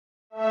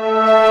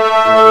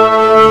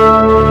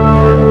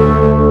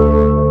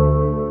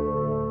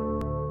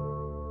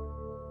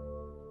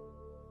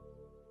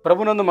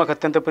ప్రభునందు మాకు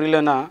అత్యంత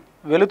ప్రియులైన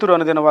వెలుతురు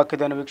అనుదిన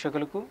వాక్యదాన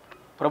వీక్షకులకు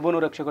ప్రభువును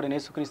రక్షకుడైన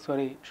యేసుక్రీస్తు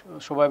వారి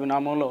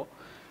శుభాభినామంలో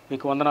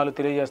మీకు వందనాలు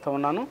తెలియజేస్తూ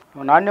ఉన్నాను.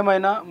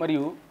 నాణ్యమైన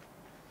మరియు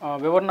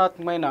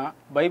వివరణాత్మకమైన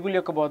బైబిల్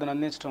యొక్క బోధన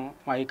అందించడం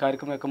మా ఈ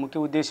కార్యక్రమం యొక్క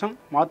ముఖ్య ఉద్దేశం.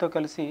 మాతో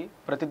కలిసి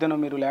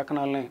ప్రతిదినం మీరు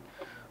లేఖనాలని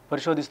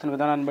పరిశోధిస్తున్న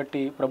విధానాన్ని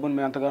బట్టి ప్రభువుని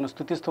మేము ఎంతగానో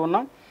స్తుతిస్తూ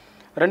ఉన్నాం.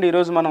 రండి,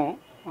 ఈరోజు మనం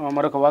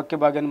మరొక వాక్య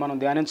భాగాన్ని మనం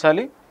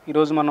ధ్యానించాలి.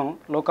 ఈరోజు మనం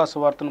లోకా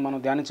సువార్తను మనం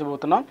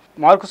ధ్యానించబోతున్నాం.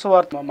 మార్కు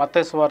సువార్త,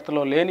 మత్తయి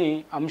సువార్తలో లేని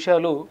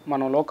అంశాలు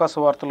మనం లోకా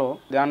సువార్తలో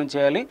ధ్యానం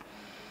చేయాలి.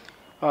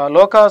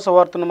 లోకా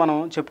సువార్తను మనం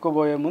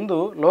చెప్పుకోబోయే ముందు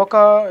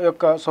లోకా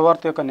యొక్క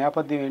సువార్త యొక్క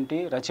నేపథ్యం ఏంటి,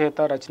 రచయిత,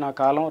 రచనా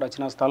కాలం,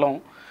 రచనా స్థలం,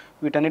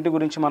 వీటన్నిటి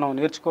గురించి మనం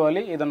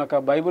నేర్చుకోవాలి. ఏదైనా ఒక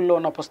బైబిల్లో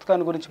ఉన్న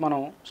పుస్తకాన్ని గురించి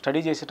మనం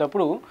స్టడీ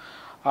చేసేటప్పుడు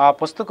ఆ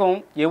పుస్తకం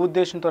ఏ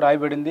ఉద్దేశంతో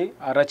రాయబడింది,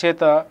 ఆ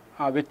రచయిత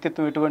ఆ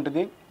వ్యక్తిత్వం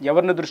ఎటువంటిది,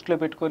 ఎవరిని దృష్టిలో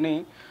పెట్టుకొని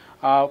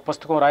ఆ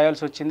పుస్తకం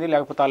రాయాల్సి వచ్చింది,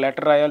 లేకపోతే ఆ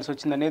లెటర్ రాయాల్సి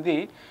వచ్చింది అనేది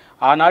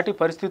ఆనాటి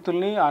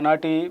పరిస్థితుల్ని,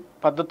 ఆనాటి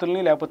పద్ధతుల్ని,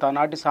 లేకపోతే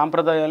ఆనాటి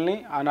సాంప్రదాయాల్ని,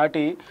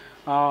 ఆనాటి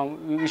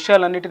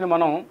విషయాలన్నిటిని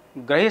మనం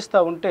గ్రహిస్తూ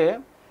ఉంటే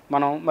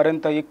మనం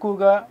మరింత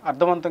ఎక్కువగా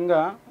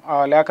అర్థవంతంగా ఆ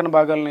లేఖన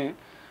భాగాల్ని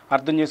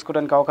అర్థం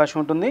చేసుకోవడానికి అవకాశం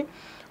ఉంటుంది.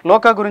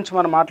 లోకా గురించి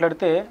మనం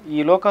మాట్లాడితే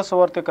ఈ లోకా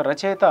సువార్త యొక్క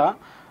రచయిత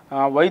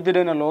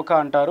వైద్యుడైన లోకా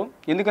అంటారు.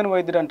 ఎందుకని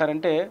వైద్యుడు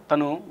అంటారంటే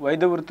తను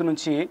వైద్య వృత్తి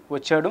నుంచి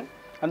వచ్చాడు,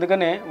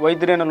 అందుకనే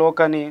వైద్యుడైన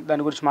లోకా అని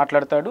దాని గురించి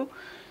మాట్లాడతాడు.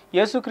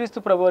 యేసుక్రీస్తు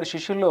ప్రభువారి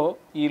శిష్యుల్లో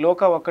ఈ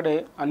లోకా ఒక్కడే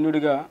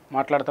అన్యుడిగా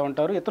మాట్లాడుతూ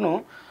ఉంటారు. ఇతను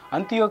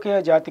అంతియోకియా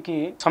జాతికి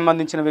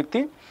సంబంధించిన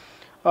వ్యక్తి.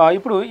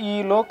 ఇప్పుడు ఈ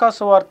లోకా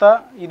సువార్త,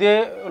 ఇదే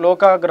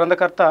లోకా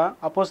గ్రంథకర్త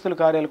అపోస్తుల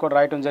కార్యాలు కూడా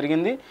రాయటం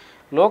జరిగింది.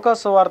 లోకా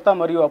సువార్త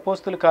మరియు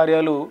అపోస్తుల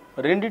కార్యాలు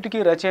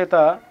రెండిటికి రచయిత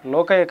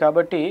లోకయే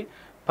కాబట్టి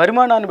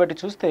పరిమాణాన్ని బట్టి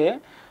చూస్తే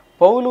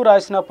పౌలు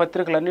రాసిన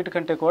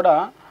పత్రికలన్నిటికంటే కూడా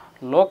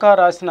లోకా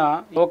రాసిన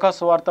లోకా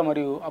సువార్త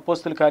మరియు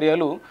అపోస్తుల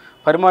కార్యాలు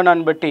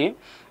పరిమాణాన్ని బట్టి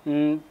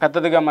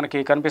పెద్దదిగా మనకి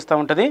కనిపిస్తూ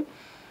ఉంటుంది.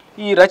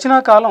 ఈ రచనా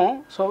కాలం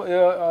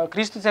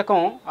క్రీస్తు శకం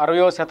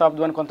 60వ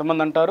శతాబ్దం అని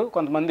కొంతమంది అంటారు,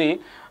 కొంతమంది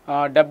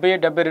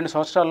 70-72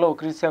 సంవత్సరాల్లో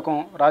క్రీస్తు శకం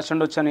రాసి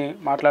ఉండొచ్చని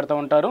మాట్లాడుతూ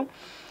ఉంటారు.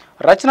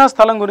 రచనా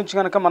స్థలం గురించి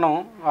కనుక మనం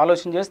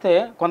ఆలోచన చేస్తే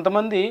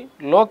కొంతమంది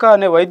లోకా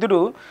అనే వైద్యుడు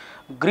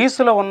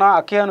గ్రీసులో ఉన్న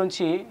అకియా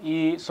నుంచి ఈ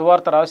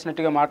సువార్త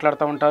రాసినట్టుగా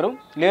మాట్లాడుతూ ఉంటారు.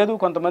 లేదు,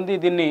 కొంతమంది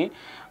దీన్ని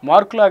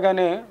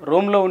మార్కులాగానే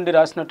రోమ్లో ఉండి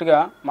రాసినట్టుగా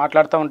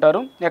మాట్లాడుతూ ఉంటారు.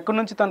 ఎక్కడి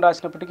నుంచి తను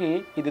రాసినప్పటికీ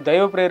ఇది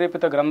దైవ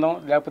ప్రేరేపిత గ్రంథం,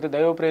 లేకపోతే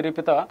దైవ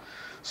ప్రేరేపిత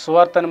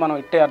సువార్త అని మనం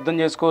ఇట్టే అర్థం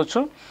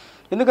చేసుకోవచ్చు.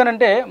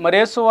 ఎందుకనంటే మరే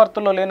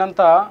సువార్తలో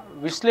లేనంత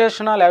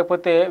విశ్లేషణ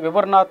లేకపోతే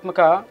వివరణాత్మక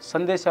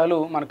సందేశాలు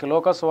మనకి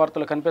లోకా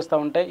సువార్తలు కనిపిస్తూ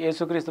ఉంటాయి.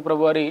 యేసుక్రీస్తు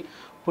ప్రభువారి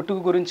పుట్టుక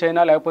గురించి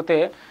అయినా, లేకపోతే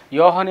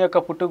యోహాను యొక్క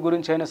పుట్టుక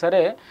గురించి అయినా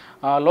సరే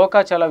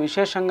లోకా చాలా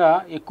విశేషంగా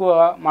ఎక్కువ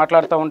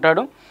మాట్లాడుతూ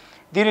ఉంటాడు.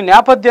 దీని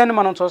నేపథ్యాన్ని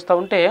మనం చూస్తూ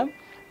ఉంటే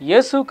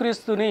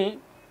యేసుక్రీస్తుని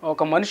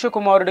ఒక మనుష్య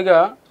కుమారుడిగా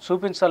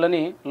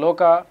చూపించాలని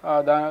లోకా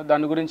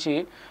దాని గురించి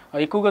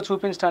ఎక్కువగా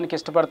చూపించడానికి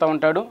ఇష్టపడతా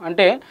ఉంటాడు.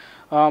 అంటే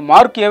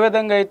మార్కు ఏ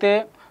విధంగా అయితే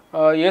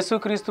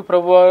యేసుక్రీస్తు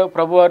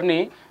ప్రభువారిని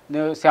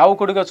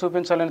సేవకుడిగా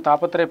చూపించాలని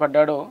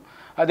తాపత్రయపడ్డాడో,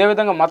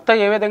 అదేవిధంగా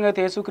మత్తయి ఏ విధంగా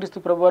అయితే యేసుక్రీస్తు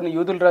ప్రభువారిని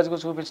యూదుల రాజుగా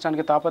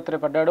చూపించడానికి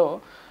తాపత్రయపడ్డాడో,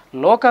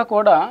 లోకా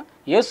కూడా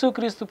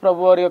యేసుక్రీస్తు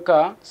ప్రభువారి యొక్క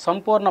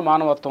సంపూర్ణ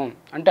మానవత్వం,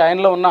 అంటే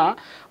ఆయనలో ఉన్న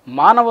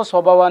మానవ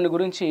స్వభావాన్ని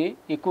గురించి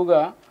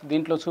ఎక్కువగా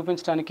దీంట్లో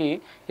చూపించడానికి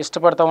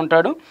ఇష్టపడతా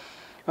ఉంటాడు.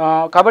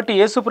 కాబట్టి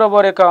యేసు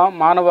ప్రభువారి యొక్క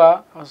మానవ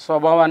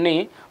స్వభావాన్ని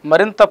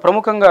మరింత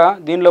ప్రముఖంగా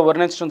దీనిలో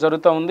వర్ణించడం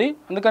జరుగుతూ ఉంది.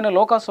 అందుకని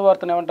లోకా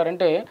సువార్తను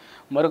ఏమంటారంటే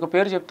మరొక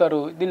పేరు చెప్తారు,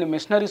 దీన్ని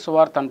మిషనరీ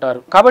సువార్త అంటారు.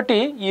 కాబట్టి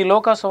ఈ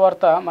లోకా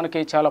సువార్త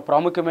మనకి చాలా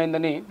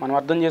ప్రాముఖ్యమైనదని మనం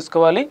అర్థం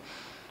చేసుకోవాలి.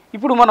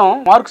 ఇప్పుడు మనం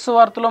మార్కు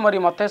సువార్తలో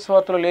మరియు మత్తయి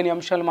సువార్తలో లేని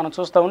అంశాలు మనం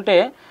చూస్తూ ఉంటే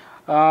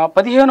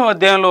 15వ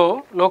అధ్యాయంలో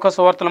లోకా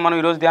సువార్తలు మనం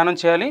ఈరోజు ధ్యానం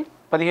చేయాలి.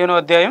 15వ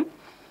అధ్యాయం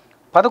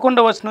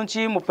 11వ వచనం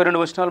నుంచి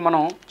 32 వచనాలు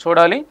మనం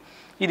చూడాలి.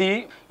 ఇది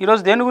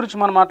ఈరోజు దేని గురించి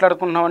మనం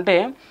మాట్లాడుకుంటున్నామంటే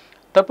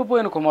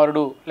తప్పిపోయిన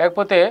కుమారుడు,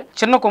 లేకపోతే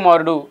చిన్న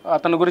కుమారుడు,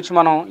 అతని గురించి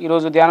మనం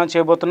ఈరోజు ధ్యానం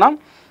చేయబోతున్నాం.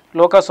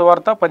 లోకా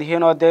సువార్త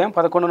 15వ అధ్యాయం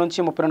 11 నుంచి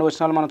 32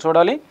 వచనాలు మనం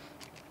చూడాలి.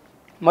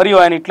 మరియు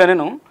ఆయన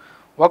ఇట్లనెను,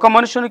 ఒక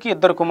మనుషునికి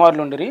 2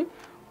 కుమారులు ఉండిరి.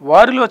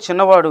 వారిలో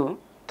చిన్నవాడు,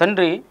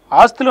 తండ్రి,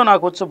 ఆస్తిలో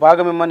నాకు వచ్చు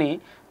భాగమిమ్మని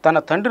తన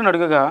తండ్రిని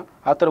అడుగగా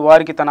అతడు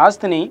వారికి తన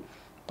ఆస్తిని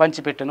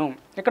పంచిపెట్టెను.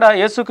 ఇక్కడ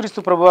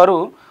యేసుక్రీస్తు ప్రభువారు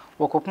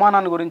ఒక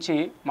ఉపమానాన్ని గురించి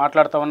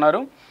మాట్లాడుతూ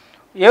ఉన్నారు.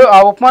 ఆ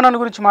ఉపమానాన్ని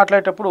గురించి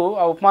మాట్లాడేటప్పుడు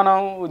ఆ ఉపమానం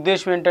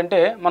ఉద్దేశం ఏంటంటే,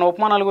 మన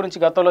ఉపమానాల గురించి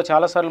గతంలో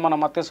చాలాసార్లు మనం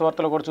మత్తయి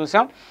సువార్తలో కూడా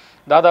చూసాం.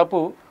 దాదాపు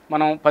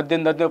మనం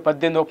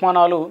 18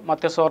 ఉపమానాలు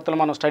మత్తయి సువార్తలు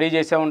మనం స్టడీ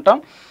చేసే ఉంటాం.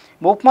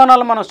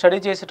 ఉపమానాలు మనం స్టడీ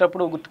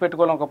చేసేటప్పుడు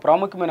గుర్తుపెట్టుకోవాలని ఒక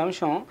ప్రాముఖ్యమైన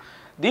అంశం,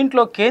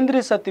 దీంట్లో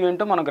కేంద్రీయ సత్యం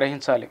ఏంటో మనం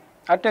గ్రహించాలి.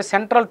 అంటే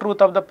central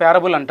truth of the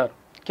parable అంటారు.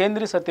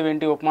 కేంద్రీయ సత్యం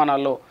ఏంటి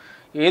ఉపమానాల్లో?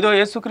 ఏదో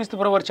యేసుక్రీస్తు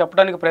ప్రభువారు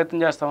చెప్పడానికి ప్రయత్నం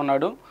చేస్తూ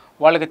ఉన్నాడు,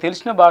 వాళ్ళకి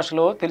తెలిసిన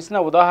భాషలో తెలిసిన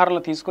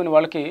ఉదాహరణలు తీసుకొని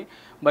వాళ్ళకి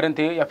మరింత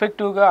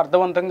ఎఫెక్టివ్గా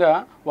అర్థవంతంగా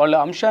వాళ్ళ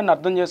అంశాన్ని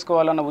అర్థం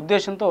చేసుకోవాలన్న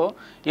ఉద్దేశంతో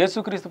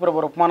యేసుక్రీస్తు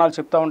ప్రభువారు ఉపమానాలు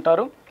చెప్తూ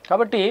ఉంటారు.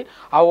 కాబట్టి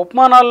ఆ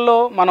ఉపమానాల్లో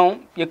మనం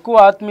ఎక్కువ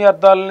ఆత్మీయ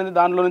అర్థాలని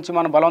దానిలో నుంచి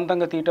మనం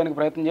బలవంతంగా తీయడానికి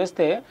ప్రయత్నం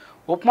చేస్తే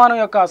ఉపమానం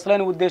యొక్క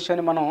అసలైన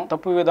ఉద్దేశాన్ని మనం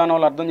తప్పు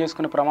విధానంలో అర్థం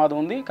చేసుకునే ప్రమాదం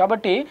ఉంది.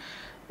 కాబట్టి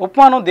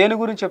ఉపమానం దేని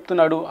గురించి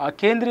చెప్తున్నాడు, ఆ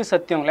కేంద్రీయ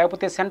సత్యం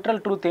లేకపోతే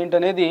సెంట్రల్ ట్రూత్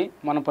ఏంటనేది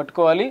మనం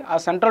పట్టుకోవాలి. ఆ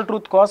సెంట్రల్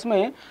ట్రూత్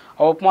కోసమే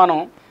ఆ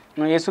ఉపమానం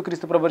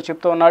యేసుక్రీస్తు ప్రభువు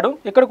చెప్తూ ఉన్నాడు.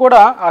 ఇక్కడ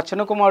కూడా ఆ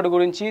చిన్న కుమారుడు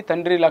గురించి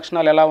తండ్రి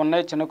లక్షణాలు ఎలా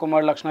ఉన్నాయి, చిన్న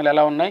కుమారుడు లక్షణాలు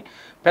ఎలా ఉన్నాయి,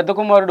 పెద్ద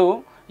కుమారుడు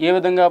ఏ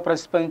విధంగా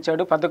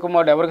ప్రతిస్పందించాడు, పెద్ద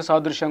కుమారుడు ఎవరికి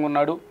సాదృశ్యంగా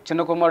ఉన్నాడు,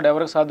 చిన్న కుమారుడు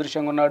ఎవరికి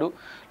సాదృశ్యంగా ఉన్నాడు,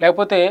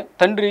 లేకపోతే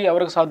తండ్రి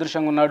ఎవరికి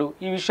సాదృశ్యంగా ఉన్నాడు,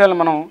 ఈ విషయాలు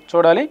మనం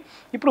చూడాలి.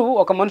 ఇప్పుడు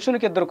ఒక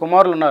మనుషునికి 2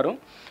 కుమారులు ఉన్నారు.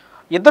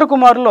 2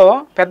 కుమారుల్లో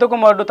పెద్ద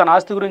కుమారుడు తన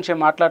ఆస్తి గురించి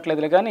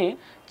మాట్లాడలేదులే, కానీ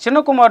చిన్న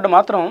కుమారుడు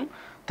మాత్రం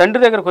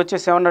తండ్రి దగ్గరకు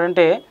వచ్చేసి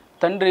ఏమన్నాడంటే,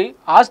 తండ్రి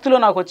ఆస్తిలో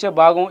నాకు వచ్చే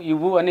భాగం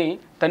ఇవ్వు అని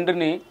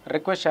తండ్రిని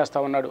రిక్వెస్ట్ చేస్తూ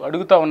ఉన్నాడు,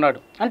 అడుగుతూ ఉన్నాడు.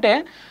 అంటే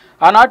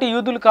ఆనాటి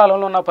యూదుల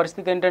కాలంలో ఉన్న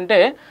పరిస్థితి ఏంటంటే,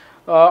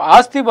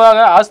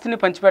 ఆస్తిని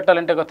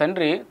పంచిపెట్టాలంటే ఒక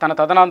తండ్రి తన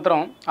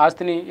తదనంతరం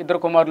ఆస్తిని 2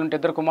 కుమారులు ఉంటే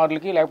 2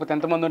 కుమారులకి, లేకపోతే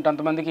ఎంతమంది ఉంటే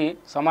అంతమందికి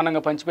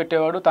సమానంగా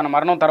పంచిపెట్టేవాడు. తన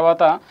మరణం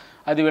తర్వాత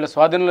అది వీళ్ళ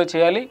స్వాధీనంలో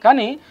చేయాలి.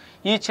 కానీ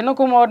ఈ చిన్న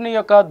కుమారుని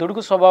యొక్క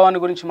దుడుకు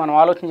స్వభావాన్ని గురించి మనం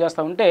ఆలోచన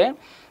చేస్తూ ఉంటే,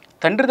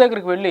 తండ్రి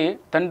దగ్గరికి వెళ్ళి,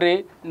 తండ్రి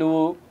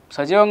నువ్వు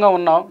సజీవంగా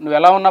ఉన్నావు, నువ్వు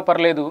ఎలా ఉన్నా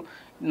పర్లేదు,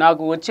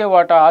 నాకు వచ్చే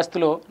వాటా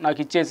ఆస్తిలో నాకు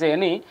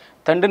ఇచ్చేసేయని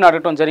తండ్రిని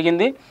అడగటం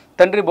జరిగింది.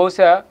 తండ్రి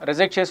బహుశా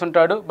రిజెక్ట్ చేసి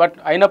ఉంటాడు. బట్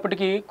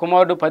అయినప్పటికీ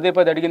కుమారుడు పదే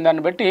అడిగిన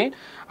దాన్ని బట్టి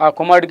ఆ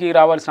కుమారుడికి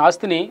రావాల్సిన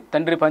ఆస్తిని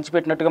తండ్రి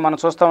పంచిపెట్టినట్టుగా మనం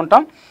చూస్తూ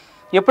ఉంటాం.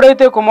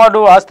 ఎప్పుడైతే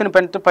కుమారుడు ఆస్తిని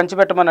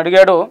పంచిపెట్టమని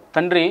అడిగాడో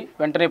తండ్రి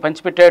వెంటనే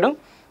పంచిపెట్టాడు.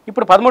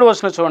 ఇప్పుడు 13వ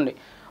వచనం చూడండి.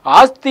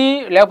 ఆస్తి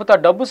లేకపోతే ఆ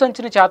డబ్బు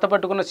సంచిని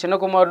చేతపట్టుకున్న చిన్న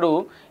కుమారుడు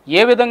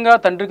ఏ విధంగా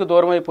తండ్రికి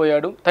దూరం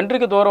అయిపోయాడు,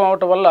 తండ్రికి దూరం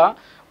అవటం వల్ల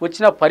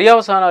వచ్చిన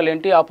పర్యవసానాలు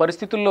ఏంటి, ఆ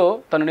పరిస్థితుల్లో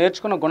తను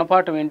నేర్చుకున్న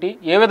గుణపాఠం ఏంటి,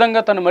 ఏ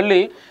విధంగా తను మళ్ళీ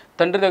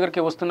తండ్రి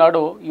దగ్గరికి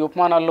వస్తున్నాడో ఈ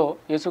ఉపమానాల్లో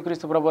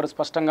యేసుక్రీస్తు ప్రభువారు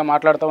స్పష్టంగా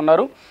మాట్లాడుతూ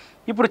ఉన్నారు.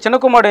 ఇప్పుడు చిన్న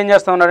కుమారుడు ఏం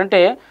చేస్తూ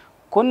ఉన్నాడంటే,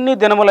 కొన్ని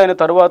దినములైన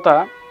తరువాత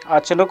ఆ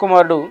చిన్న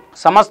కుమారుడు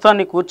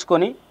సమస్తాన్ని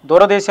కూర్చుకొని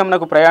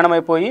దూరదేశంనకు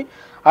ప్రయాణమైపోయి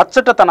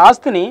అచ్చట తన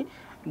ఆస్తిని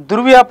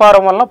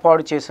దుర్వ్యాపారం వలన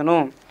పాడు చేసును.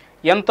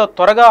 ఎంత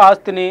త్వరగా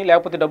ఆస్తిని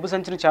లేకపోతే డబ్బు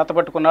సంచిని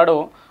చేతపట్టుకున్నాడో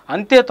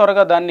అంతే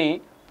త్వరగా దాన్ని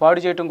పాడు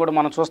చేయటం కూడా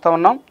మనం చూస్తూ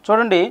ఉన్నాం.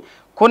 చూడండి,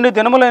 కొన్ని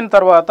దినములైన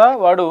తర్వాత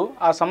వాడు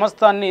ఆ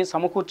సమస్తాన్ని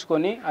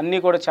సమకూర్చుకొని అన్నీ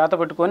కూడా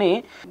చేతపెట్టుకొని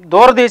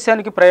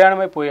దూరదేశానికి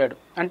ప్రయాణమైపోయాడు.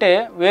 అంటే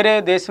వేరే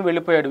దేశం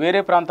వెళ్ళిపోయాడు,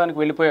 వేరే ప్రాంతానికి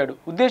వెళ్ళిపోయాడు.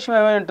 ఉద్దేశం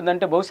ఏమై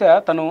ఉంటుందంటే, బహుశా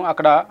తను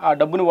అక్కడ ఆ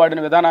డబ్బును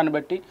వాడిన విధానాన్ని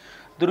బట్టి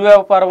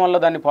దుర్వ్యాపారం వల్ల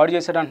దాన్ని పాడు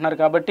చేశాడు అంటున్నారు.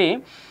 కాబట్టి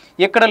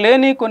ఇక్కడ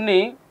లేని కొన్ని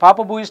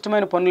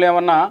పాపభూయిష్టమైన పనులు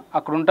ఏమన్నా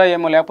అక్కడ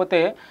ఉంటాయేమో, లేకపోతే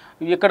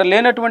ఇక్కడ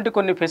లేనటువంటి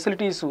కొన్ని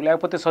ఫెసిలిటీసు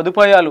లేకపోతే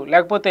సదుపాయాలు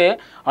లేకపోతే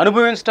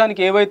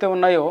అనుభవించడానికి ఏవైతే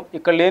ఉన్నాయో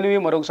ఇక్కడ లేనివి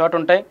మరొక చోట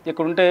ఉంటాయి.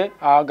 ఇక్కడ ఉంటే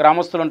ఆ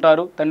గ్రామస్తులు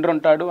ఉంటారు, తండ్రి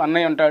ఉంటాడు,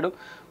 అన్నయ్య ఉంటాడు,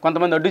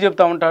 కొంతమంది అడ్డు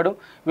చెప్తూ ఉంటాడు.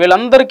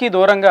 వీళ్ళందరికీ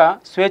దూరంగా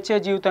స్వేచ్ఛ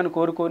జీవితాన్ని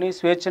కోరుకొని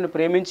స్వేచ్ఛను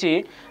ప్రేమించి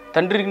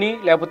తండ్రిని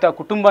లేకపోతే ఆ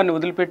కుటుంబాన్ని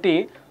వదిలిపెట్టి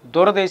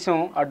దూరదేశం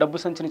ఆ డబ్బు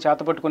సంచిని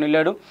చేతపట్టుకొని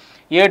వెళ్ళాడు.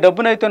 ఏ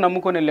డబ్బునైతే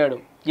నమ్ముకొని వెళ్ళాడు,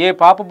 ఏ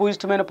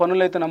పాపభూయిష్టమైన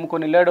పనులైతే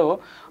నమ్ముకొని వెళ్ళాడో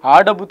ఆ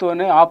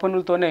డబ్బుతోనే ఆ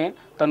పనులతోనే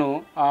తను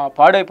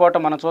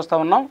పాడైపోవటం మనం చూస్తూ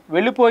ఉన్నాం.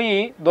 వెళ్ళిపోయి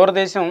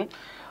దూరదేశం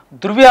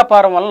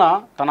దుర్వ్యాపారం వలన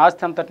తన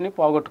ఆస్తి అంతటిని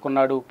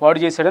పోగొట్టుకున్నాడు, పాడు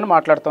చేశాడని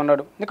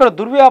మాట్లాడుతున్నాడు. ఇక్కడ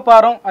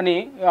దుర్వ్యాపారం అని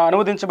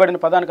అనువదించబడిన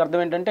పదానికి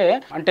అర్థం ఏంటంటే,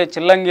 అంటే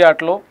చిల్లంగి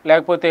ఆటలో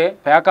లేకపోతే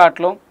పేక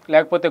ఆటలో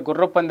లేకపోతే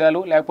గుర్ర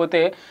పందాలు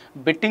లేకపోతే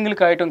బెట్టింగ్లు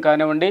కాయటం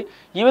కానివ్వండి,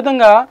 ఈ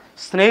విధంగా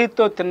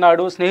స్నేహితులతో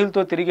తిన్నాడు,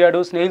 స్నేహితులతో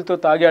తిరిగాడు,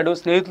 స్నేహితులతో తాగాడు,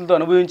 స్నేహితులతో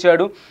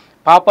అనుభవించాడు,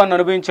 పాపాన్ని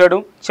అనుభవించాడు.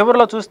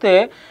 చివరిలో చూస్తే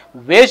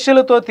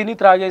వేశ్యలతో తిని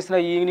త్రాగేసిన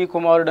ఈని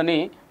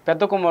కుమారుడని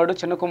పెద్ద కుమారుడు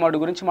చిన్న కుమారుడు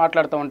గురించి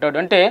మాట్లాడుతూ ఉంటాడు.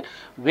 అంటే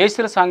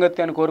వేశ్యల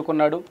సాంగత్యాన్ని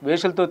కోరుకున్నాడు,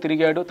 వేశ్యలతో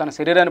తిరిగాడు, తన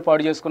శరీరాన్ని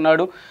పాడు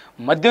చేసుకున్నాడు,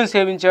 మద్యం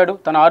సేవించాడు,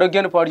 తన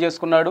ఆరోగ్యాన్ని పాడు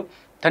చేసుకున్నాడు,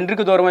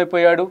 తండ్రికి దూరం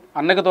అయిపోయాడు,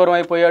 అన్నకి దూరం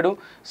అయిపోయాడు,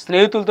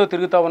 స్నేహితులతో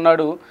తిరుగుతూ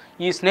ఉన్నాడు.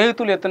 ఈ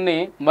స్నేహితులు ఇతన్ని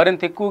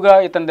మరింత ఎక్కువగా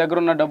ఇతని దగ్గర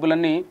ఉన్న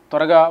డబ్బులన్నీ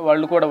త్వరగా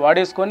వాళ్ళు కూడా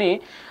వాడేసుకొని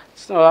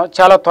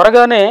చాలా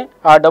త్వరగానే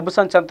ఆ డబ్బు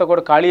సంచి అంతా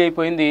కూడా ఖాళీ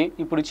అయిపోయింది.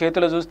 ఇప్పుడు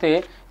చేతిలో చూస్తే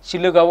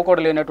చిల్లుగవ్వ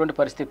కూడా లేనటువంటి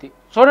పరిస్థితి.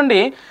 చూడండి,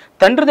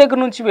 తండ్రి దగ్గర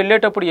నుంచి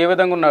వెళ్ళేటప్పుడు ఏ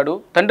విధంగా ఉన్నాడు,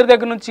 తండ్రి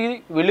దగ్గర నుంచి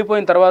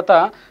వెళ్ళిపోయిన తర్వాత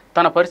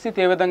తన పరిస్థితి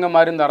ఏ విధంగా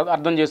మారిందో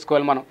అర్థం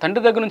చేసుకోవాలి మనం.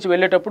 తండ్రి దగ్గర నుంచి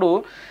వెళ్ళేటప్పుడు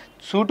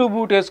సూటు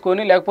బూట్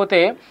వేసుకొని లేకపోతే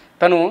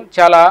తను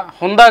చాలా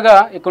హుందాగా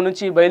ఇక్కడ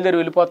నుంచి బయలుదేరి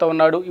వెళ్ళిపోతూ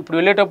ఉన్నాడు. ఇప్పుడు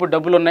వెళ్ళేటప్పుడు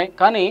డబ్బులు ఉన్నాయి,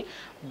 కానీ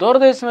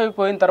దూరదేశం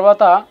అయిపోయిన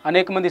తర్వాత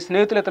అనేక మంది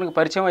స్నేహితులు ఇతనికి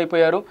పరిచయం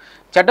అయిపోయారు.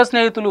 చెడ్డ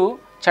స్నేహితులు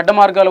చెడ్డ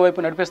మార్గాల వైపు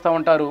నడిపిస్తూ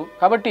ఉంటారు.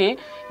 కాబట్టి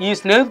ఈ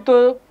స్నేహితులతో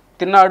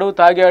తిన్నాడు,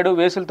 తాగాడు,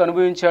 వేసులతో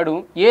అనుభవించాడు.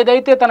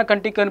 ఏదైతే తన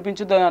కంటికి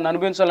కనిపించిందో దాన్ని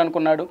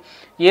అనుభవించాలనుకున్నాడు,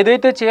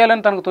 ఏదైతే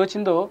చేయాలని తనకు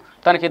తోచిందో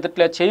తనకి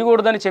ఇట్లా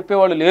చేయకూడదని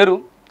చెప్పేవాళ్ళు లేరు,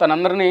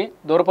 తనందరినీ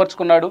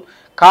దూరపరుచుకున్నాడు.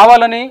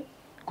 కావాలని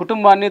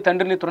కుటుంబాన్ని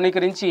తండ్రిని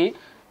తృణీకరించి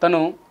తను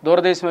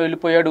దూరదేశం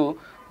వెళ్ళిపోయాడు.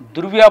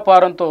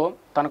 దుర్వ్యాపారంతో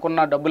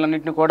తనకున్న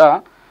డబ్బులన్నింటినీ కూడా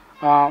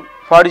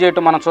పాడు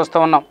చేయటం మనం చూస్తూ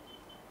ఉన్నాం.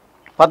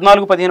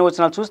 14-15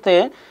 వచనాలు చూస్తే,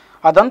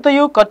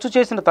 అదంతయు ఖర్చు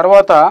చేసిన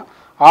తర్వాత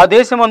ఆ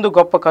దేశమందు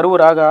గొప్ప కరువు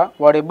రాగా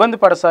వాడు ఇబ్బంది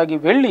పడసాగి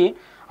వెళ్ళి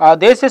ఆ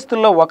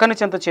దేశస్థుల్లో ఒకని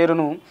చెంత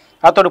చేరును.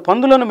 అతడు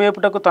పందులను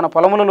మేపుటకు తన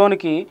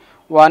పొలములలోనికి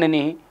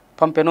వానిని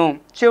పంపెను.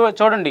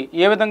 చూడండి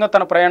ఏ విధంగా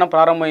తన ప్రయాణం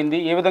ప్రారంభమైంది,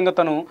 ఏ విధంగా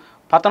తను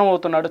పతనం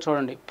అవుతున్నాడో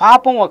చూడండి.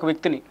 పాపం ఒక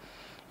వ్యక్తిని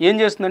ఏం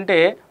చేస్తుందంటే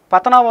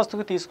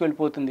పతనావస్థకు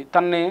తీసుకెళ్ళిపోతుంది,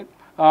 తనని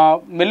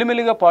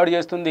మెల్లిమెల్లిగా పాడు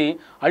చేస్తుంది.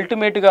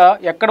 అల్టిమేట్గా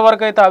ఎక్కడి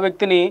వరకు అయితే ఆ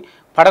వ్యక్తిని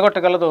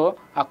పడగొట్టగలదో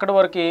అక్కడి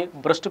వరకు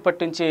భ్రష్టు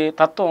పట్టించే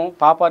తత్వం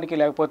పాపానికి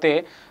లేకపోతే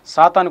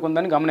సాతానికి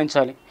ఉందని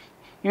గమనించాలి.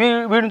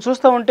 వీడిని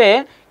చూస్తూ ఉంటే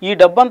ఈ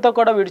డబ్బంతా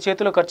కూడా వీడి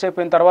చేతిలో ఖర్చు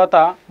అయిపోయిన తర్వాత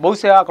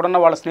బహుశా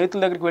అక్కడున్న వాళ్ళ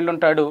స్నేహితుల దగ్గరికి వెళ్ళి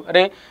ఉంటాడు.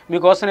 అరే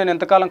మీకోసం నేను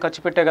ఎంతకాలం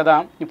ఖర్చు పెట్టే కదా,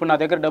 ఇప్పుడు నా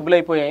దగ్గర డబ్బులు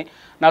అయిపోయాయి,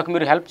 నాకు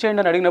మీరు హెల్ప్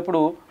చేయండి అని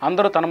అడిగినప్పుడు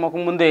అందరూ తన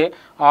ముఖం ముందే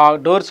ఆ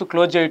డోర్స్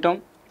క్లోజ్ చేయటం,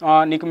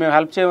 నీకు మేము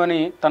హెల్ప్ చేయమని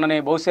తనని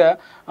బహుశా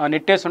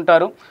నెట్టేసి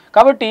ఉంటారు.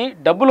 కాబట్టి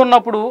డబ్బులు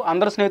ఉన్నప్పుడు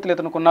అందరు స్నేహితులు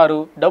ఇతనుకున్నారు.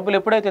 డబ్బులు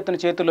ఎప్పుడైతే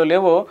ఇతని చేతుల్లో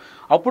లేవో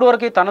అప్పుడు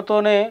వరకు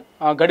తనతోనే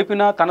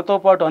గడిపిన, తనతో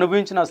పాటు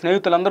అనుభవించిన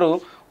స్నేహితులందరూ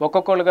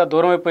ఒక్కొక్కరుగా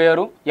దూరం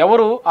అయిపోయారు.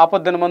 ఎవరు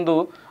ఆపద్దిన మందు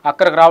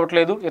అక్కడికి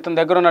రావట్లేదు, ఇతని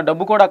దగ్గర ఉన్న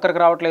డబ్బు కూడా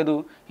అక్కడికి రావట్లేదు,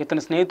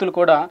 ఇతని స్నేహితులు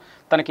కూడా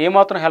తనకి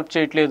ఏమాత్రం హెల్ప్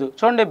చేయట్లేదు.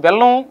 చూడండి,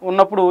 బెల్లం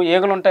ఉన్నప్పుడు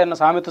ఈగలు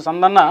ఉంటాయన్న సామెత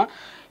సందన్న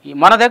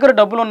మన దగ్గర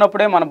డబ్బులు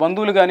ఉన్నప్పుడే మన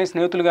బంధువులు కానీ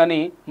స్నేహితులు కానీ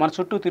మన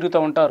చుట్టూ తిరుగుతూ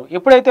ఉంటారు.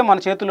 ఎప్పుడైతే మన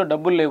చేతుల్లో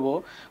డబ్బులు లేవో,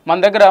 మన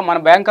దగ్గర మన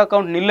బ్యాంక్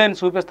అకౌంట్ నిల్లని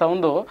చూపిస్తూ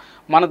ఉందో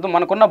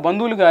మనకున్న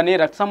బంధువులు కానీ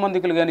రక్త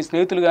సంబంధికులు కానీ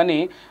స్నేహితులు కానీ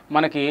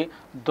మనకి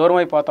దూరం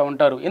అయిపోతూ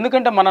ఉంటారు.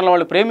 ఎందుకంటే మనల్ని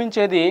వాళ్ళు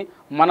ప్రేమించేది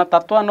మన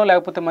తత్వాన్నో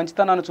లేకపోతే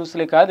మంచితనాన్ని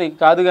చూసలే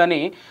కాదు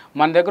కానీ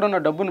మన దగ్గర ఉన్న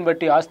డబ్బుని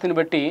బట్టి, ఆస్తిని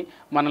బట్టి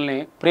మనల్ని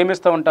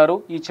ప్రేమిస్తూ ఉంటారు.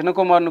 ఈ చిన్న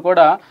కుమారుని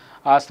కూడా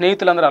ఆ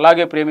స్నేహితులందరూ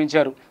అలాగే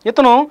ప్రేమించారు.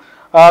 ఇతను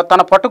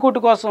తన పట్టుకూటు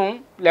కోసం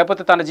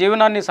లేకపోతే తన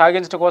జీవనాన్ని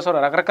సాగించడం కోసం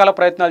రకరకాల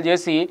ప్రయత్నాలు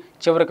చేసి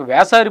చివరికి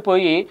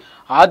వేసారిపోయి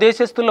ఆ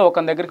దేశస్తుల్లో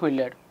ఒక దగ్గరికి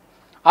వెళ్ళాడు.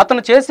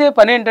 అతను చేసే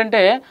పని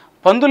ఏంటంటే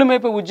పందులు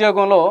మేపే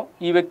ఉద్యోగంలో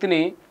ఈ వ్యక్తిని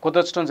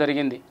కుదర్చడం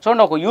జరిగింది.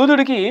 చూడండి, ఒక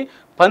యూదుడికి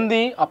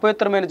పంది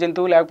అపవిత్రమైన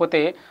జంతువు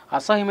లేకపోతే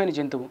అసహ్యమైన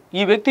జంతువు.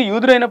 ఈ వ్యక్తి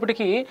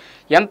యూదుడైనప్పటికీ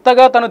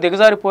ఎంతగా తను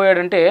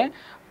దిగజారిపోయాడంటే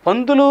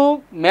పందులు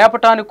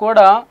మేపటానికి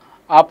కూడా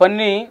ఆ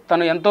పని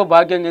తను ఎంతో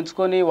భాగ్యం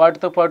ఎంచుకొని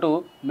వాటితో పాటు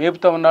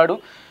మేపుతూ ఉన్నాడు.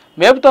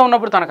 మేపుతూ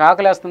ఉన్నప్పుడు తనకు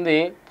ఆకలేస్తుంది.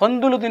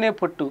 పందులు తినే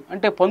పొట్టు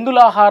అంటే పందుల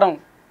ఆహారం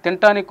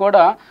తినటానికి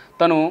కూడా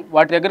తను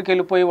వాటి దగ్గరికి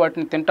వెళ్ళిపోయి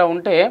వాటిని తింటూ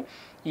ఉంటే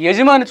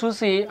యజమాని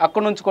చూసి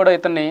అక్కడి నుంచి కూడా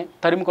ఇతన్ని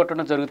తరిమి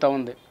కొట్టడం జరుగుతూ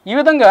ఉంది. ఈ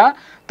విధంగా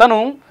తను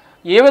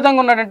ఏ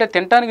విధంగా ఉన్నాడంటే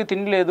తినటానికి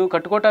తిండి లేదు,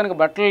 కట్టుకోవటానికి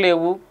బట్టలు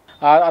లేవు,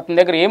 అతని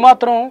దగ్గర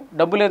ఏమాత్రం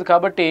డబ్బు లేదు.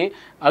 కాబట్టి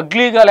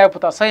అగ్లీగా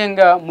లేకపోతే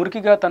అసహ్యంగా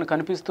మురికిగా తను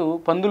కనిపిస్తూ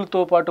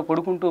పందులతో పాటు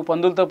పడుకుంటూ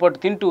పందులతో పాటు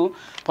తింటూ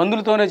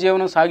పందులతోనే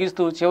జీవనం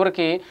సాగిస్తూ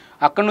చివరికి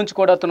అక్కడి నుంచి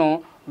కూడా అతను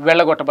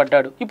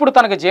వెళ్ళగొట్టబడ్డాడు. ఇప్పుడు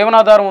తనకు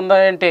జీవనాధారం ఉందా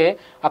అంటే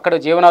అక్కడ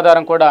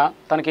జీవనాధారం కూడా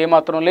తనకి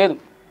ఏమాత్రం లేదు,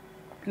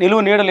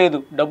 నిలువు నీడ లేదు,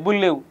 డబ్బులు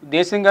లేవు,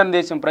 దేశం కానీ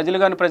దేశం, ప్రజలు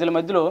కానీ ప్రజల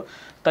మధ్యలో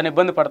తను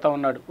ఇబ్బంది పడతా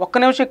ఉన్నాడు. ఒక్క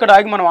నిమిషం ఇక్కడ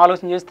ఆగి మనం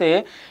ఆలోచన చేస్తే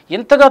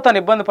ఇంతగా తను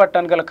ఇబ్బంది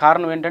పడటానికి గల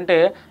కారణం ఏంటంటే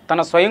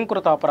తన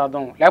స్వయంకృత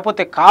అపరాధం.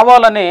 లేకపోతే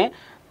కావాలనే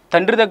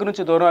తండ్రి దగ్గర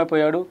నుంచి దూరం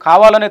అయిపోయాడు,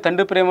 కావాలనే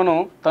తండ్రి ప్రేమను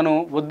తను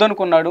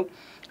వద్దనుకున్నాడు,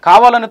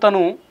 కావాలని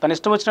తన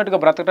ఇష్టం వచ్చినట్టుగా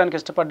బ్రతకడానికి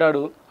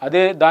ఇష్టపడ్డాడు.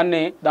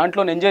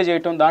 దాంట్లో ఎంజాయ్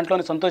చేయటం,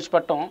 దాంట్లోనే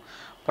సంతోషపడటం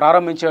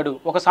ప్రారంభించాడు.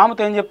 ఒక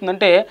సామెత ఏం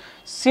చెప్తుందంటే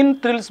సిన్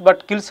థ్రిల్స్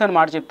బట్ కిల్స్ అని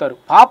మాట చెప్తారు.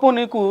 పాపం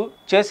నీకు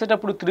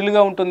చేసేటప్పుడు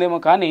థ్రిల్గా ఉంటుందేమో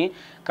కానీ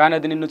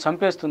అది నిన్ను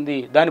చంపేస్తుంది,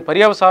 దాని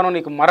పర్యవసానం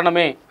నీకు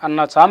మరణమే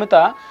అన్న సామెత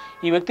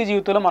ఈ వ్యక్తి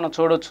జీవితంలో మనం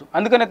చూడొచ్చు.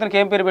 అందుకని ఇతనికి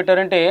ఏం పేరు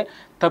పెట్టారంటే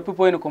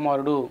తప్పిపోయిన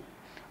కుమారుడు,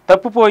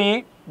 తప్పిపోయి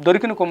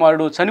దొరికిన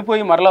కుమారుడు,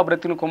 చనిపోయి మరలా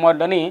బ్రతికిన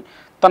కుమారుడు అని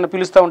తను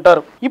పిలుస్తూ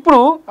ఉంటారు. ఇప్పుడు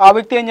ఆ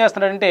వ్యక్తి ఏం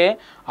చేస్తున్నాడంటే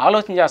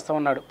ఆలోచన చేస్తూ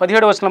ఉన్నాడు.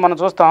 17వ వచనంలో మనం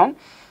చూస్తాం,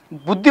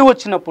 బుద్ధి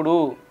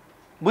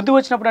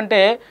వచ్చినప్పుడు అంటే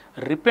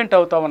రిపెంట్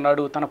అవుతా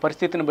ఉన్నాడు. తన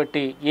పరిస్థితిని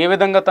బట్టి ఏ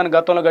విధంగా తన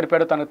గతంలో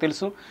గడిపాడో తనకు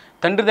తెలుసు,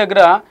 తండ్రి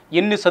దగ్గర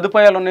ఎన్ని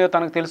సదుపాయాలు ఉన్నాయో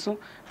తనకు తెలుసు,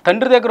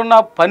 తండ్రి దగ్గర ఉన్న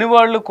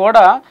పనివాళ్ళు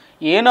కూడా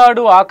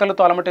ఏనాడు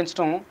ఆకలితో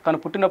అలమటించడం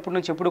తను పుట్టినప్పటి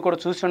నుంచి ఎప్పుడు కూడా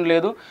చూసి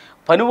ఉండలేదు.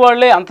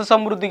 పనివాళ్లే అంత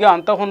సమృద్ధిగా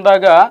అంత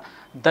హుందాగా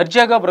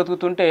దర్జాగా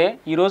బ్రతుకుతుంటే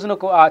ఈ రోజున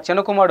ఆ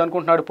చిన్న కుమారుడు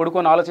అనుకుంటున్నాడు,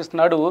 పడుకొని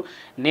ఆలోచిస్తున్నాడు,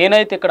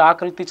 నేనైతే ఇక్కడ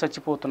ఆకలితో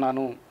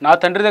చచ్చిపోతున్నాను, నా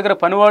తండ్రి దగ్గర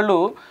పనివాళ్ళు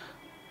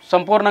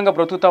సంపూర్ణంగా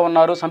బ్రతుకుతూ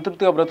ఉన్నారు,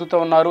 సంతృప్తిగా బ్రతుకుతూ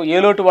ఉన్నారు, ఏ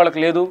లోటు వాళ్ళకి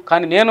లేదు,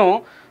 కానీ నేను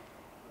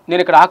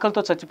ఇక్కడ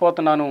ఆకలితో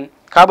చచ్చిపోతున్నాను.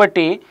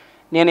 కాబట్టి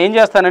నేనేం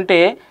చేస్తానంటే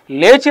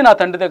లేచి నా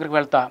తండ్రి దగ్గరికి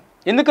వెళ్తా.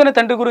 ఎందుకని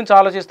తండ్రి గురించి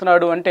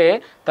ఆలోచిస్తున్నాడు అంటే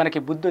తనకి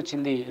బుద్ధి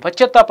వచ్చింది,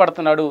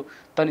 పశ్చాత్తాపడుతున్నాడు.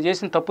 తను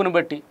చేసిన తప్పును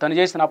బట్టి, తను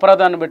చేసిన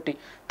అపరాధాన్ని బట్టి,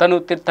 తను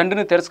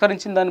తండ్రిని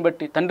తిరస్కరించిన దాన్ని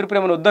బట్టి, తండ్రి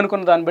ప్రేమను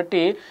వద్దనుకున్న దాన్ని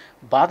బట్టి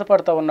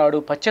బాధపడతా ఉన్నాడు,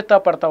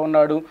 పశ్చాత్తాపడతా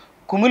ఉన్నాడు,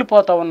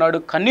 కుమిలిపోతూ ఉన్నాడు,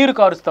 కన్నీరు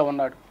కారుస్తూ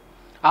ఉన్నాడు.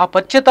 ఆ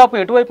పశ్చాత్తాపం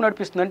ఎటువైపు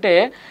నడిపిస్తుందంటే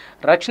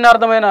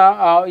రక్షణార్థమైన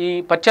ఈ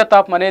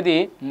పశ్చాత్తాపం అనేది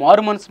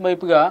మారు మనసు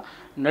వైపుగా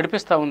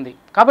నడిపిస్తూ ఉంది.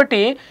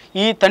 కాబట్టి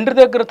ఈ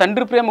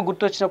తండ్రి ప్రేమ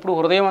గుర్తొచ్చినప్పుడు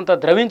హృదయం అంతా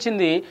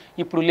ద్రవించింది.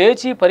 ఇప్పుడు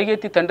లేచి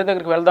పరిగెత్తి తండ్రి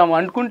దగ్గరికి వెళ్దాము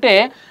అనుకుంటే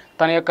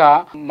తన యొక్క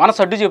మనసు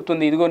అడ్డు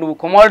చెప్తుంది, ఇదిగో నువ్వు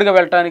కుమారుడిగా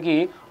వెళ్ళటానికి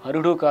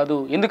అర్హుడు కాదు,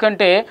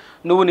 ఎందుకంటే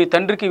నువ్వు నీ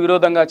తండ్రికి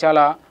విరోధంగా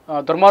చాలా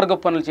దుర్మార్గ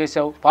పనులు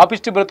చేశావు,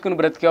 పాపిష్టి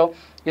బ్రతికావు,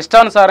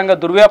 ఇష్టానుసారంగా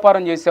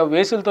దుర్వ్యాపారం చేశావు,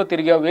 వేసులతో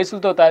తిరిగావు,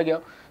 వేసులతో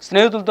తాగావు,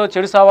 స్నేహితులతో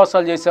చెడు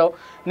సావాసాలు చేశావు,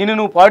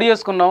 నువ్వు పాడు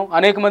చేసుకున్నావు,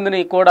 అనేక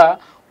మందిని కూడా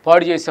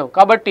పాడు చేశావు.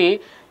 కాబట్టి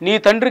నీ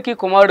తండ్రికి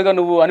కుమారుడిగా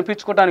నువ్వు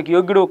అనిపించుకోవడానికి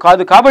యోగ్యుడు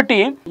కాదు. కాబట్టి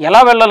ఎలా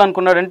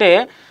వెళ్ళాలనుకున్నాడంటే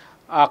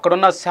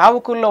అక్కడున్న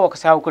సేవకుల్లో ఒక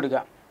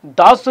సేవకుడిగా,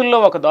 దాసుల్లో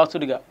ఒక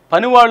దాసుడిగా,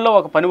 పనివాళ్ళలో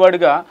ఒక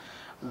పనివాడిగా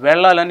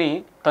వెళ్ళాలని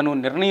తను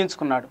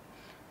నిర్ణయించుకున్నాడు.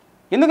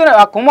 ఎందుకని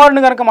ఆ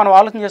కుమారుడిని కనుక మనం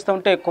ఆలోచన చేస్తూ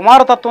ఉంటే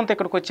కుమారతత్వంతో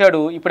ఇక్కడికి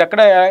వచ్చాడు. ఇప్పుడు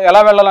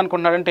ఎలా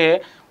వెళ్ళాలనుకుంటున్నాడంటే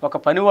ఒక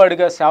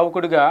పనివాడిగా,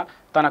 సేవకుడిగా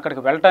తను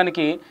అక్కడికి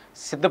వెళ్ళటానికి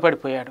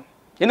సిద్ధపడిపోయాడు.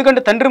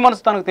 ఎందుకంటే తండ్రి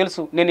మనసు తనకు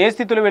తెలుసు, నేను ఏ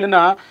స్థితిలో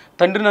వెళ్ళినా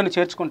తండ్రి నన్ను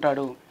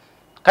చేర్చుకుంటాడు,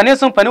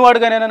 కనీసం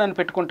పనివాడుగానైనా నన్ను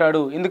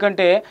పెట్టుకుంటాడు.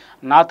 ఎందుకంటే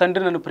నా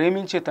తండ్రి నన్ను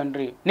ప్రేమించే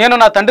తండ్రి. నేను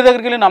నా తండ్రి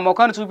దగ్గరికి వెళ్ళి నా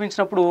ముఖాన్ని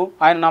చూపించినప్పుడు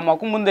ఆయన నా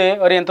ముఖం ముందే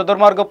మరి ఎంత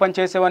దుర్మార్గం పని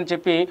చేసేవని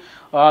చెప్పి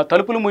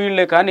తలుపులు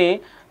ముయ్యుళ్లే కానీ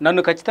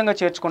నన్ను ఖచ్చితంగా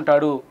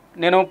చేర్చుకుంటాడు,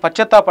 నేను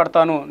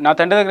పశ్చాత్తాపడతాను, నా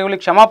తండ్రి దగ్గరికి వెళ్ళి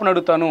క్షమాపణ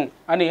అడుగుతాను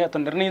అని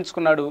అతను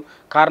నిర్ణయించుకున్నాడు.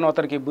 కారణం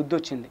అతనికి బుద్ధి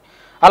వచ్చింది.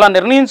 అలా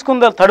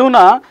నిర్ణయించుకున్న తడువున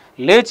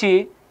లేచి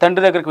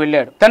తండ్రి దగ్గరికి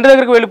వెళ్ళాడు. తండ్రి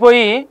దగ్గరికి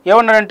వెళ్ళిపోయి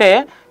ఏమన్నాడంటే,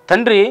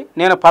 తండ్రి,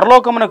 నేను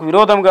పరలోకమునకు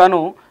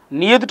విరోధంగాను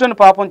నీ ఎదుటను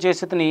పాపం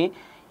చేసేతని,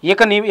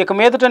 ఇక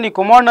మీదట నీ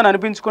కుమారుడిని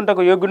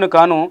అనిపించుకుంటకు యోగ్యుని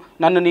కాను,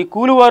 నన్ను నీ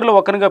కూలివారిలో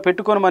ఒకరిగా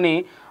పెట్టుకోనమని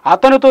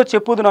అతనితో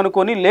చెప్పుదును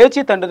అనుకొని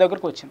లేచి తండ్రి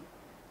దగ్గరకు వచ్చింది.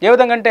 ఏ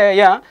విధంగా అంటే,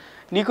 అయ్యా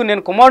నీకు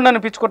నేను కుమారుడిని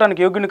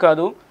అనిపించుకోవడానికి యోగ్యుని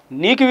కాదు,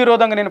 నీకు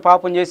విరోధంగా నేను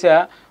పాపం చేశా,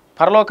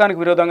 పరలోకానికి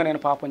విరోధంగా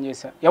నేను పాపం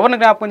చేశా. ఎవరిని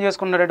జ్ఞాపకం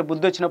చేసుకుంటున్నాడంటే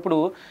బుద్ధి వచ్చినప్పుడు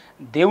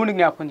దేవుని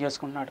జ్ఞాపకం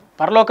చేసుకుంటున్నాడు,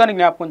 పరలోకానికి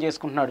జ్ఞాపకం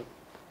చేసుకుంటున్నాడు.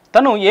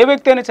 తను ఏ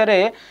వ్యక్తి అయినా సరే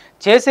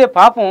చేసే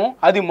పాపం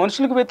అది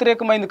మనుషులకు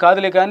వ్యతిరేకమైంది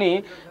కాదులే కానీ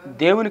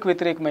దేవునికి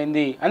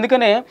వ్యతిరేకమైంది.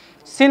 అందుకనే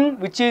sin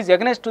which is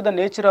against to the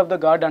nature of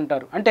the God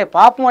అంటారు. అంటే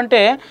పాపం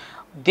అంటే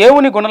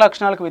దేవుని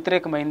గుణలక్షణాలకు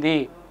వ్యతిరేకమైంది.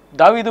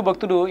 దావీదు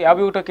భక్తుడు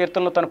 51వ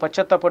కీర్తనలో తను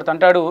పశ్చాత్తాపడుతూ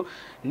అంటాడు,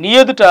 నీ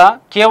ఎదుట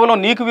కేవలం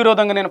నీకు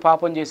విరోధంగా నేను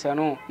పాపం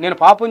చేశాను. నేను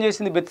పాపం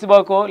చేసింది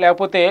బెత్షెబాకో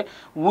లేకపోతే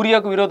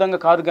ఊరియాకు విరోధంగా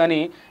కాదు, కానీ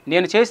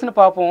నేను చేసిన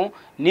పాపం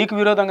నీకు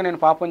విరోధంగా నేను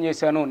పాపం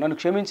చేశాను, నన్ను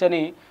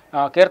క్షమించని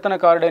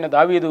కీర్తనకారుడైన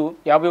దావీదు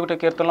 51వ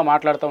కీర్తనలో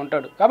మాట్లాడుతూ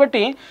ఉంటాడు.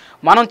 కాబట్టి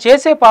మనం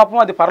చేసే పాపం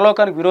అది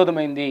పరలోకానికి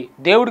విరోధమైంది,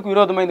 దేవుడికి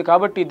విరోధమైంది.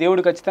 కాబట్టి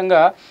దేవుడు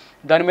ఖచ్చితంగా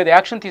దాని మీద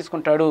యాక్షన్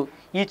తీసుకుంటాడు.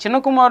 ఈ చిన్న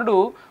కుమారుడు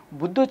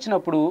బుద్ధి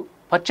వచ్చినప్పుడు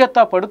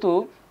పశ్చాత్తాపడుతూ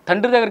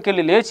తండ్రి దగ్గరికి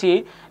వెళ్ళి లేచి,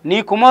 నీ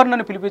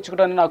కుమారుని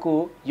పిలిపించుకోవడానికి నాకు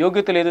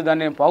యోగ్యత లేదు,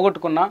 దాన్ని నేను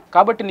పోగొట్టుకున్నా,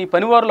 కాబట్టి నీ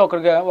పనివారిలో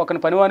ఒకని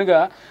పనివానిగా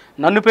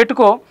నన్ను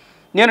పెట్టుకో,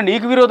 నేను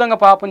నీకు విరోధంగా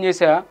పాపం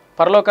చేశా,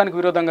 పరలోకానికి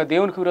విరోధంగా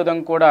దేవునికి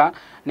విరోధంగా కూడా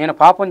నేను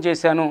పాపం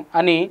చేశాను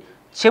అని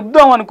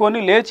చెప్దాం అనుకొని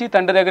లేచి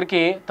తండ్రి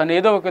దగ్గరికి తను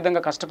ఏదో ఒక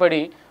విధంగా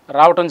కష్టపడి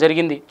రావటం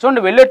జరిగింది.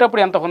 చూడండి,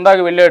 వెళ్ళేటప్పుడు ఎంత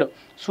హుందాగా వెళ్ళాడు,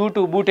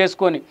 సూటు బూట్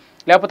వేసుకొని,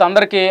 లేకపోతే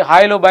అందరికీ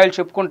హాయిలో బాయిలు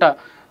చెప్పుకుంటా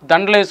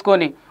దండలు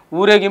వేసుకొని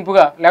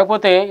ఊరేగింపుగా,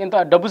 లేకపోతే ఇంత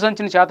డబ్బు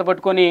సంచిని చేత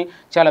పట్టుకొని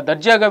చాలా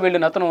దర్జాగా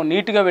వెళ్ళిన అతను,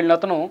 నీట్గా వెళ్ళిన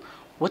అతను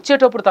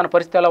వచ్చేటప్పుడు తన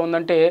పరిస్థితి ఎలా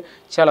ఉందంటే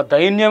చాలా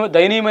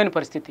దయనీయమైన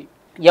పరిస్థితి.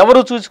 ఎవరు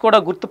చూసి కూడా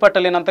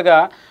గుర్తుపట్టలేనంతగా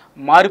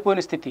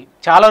మారిపోయిన స్థితి.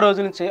 చాలా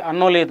రోజుల నుంచి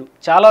అన్నం లేదు,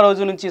 చాలా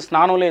రోజుల నుంచి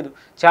స్నానం లేదు,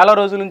 చాలా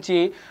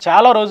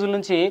రోజుల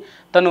నుంచి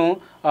తను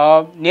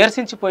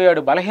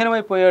నీరసించిపోయాడు,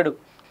 బలహీనమైపోయాడు.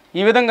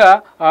 ఈ విధంగా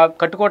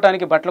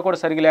కట్టుకోవటానికి బట్టలు కూడా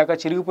సరిగా లేక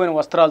చిరిగిపోయిన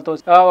వస్త్రాలతో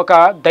ఒక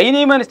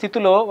దయనీయమైన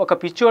స్థితిలో ఒక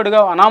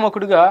పిచ్చోడుగా,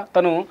 అనామకుడిగా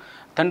తను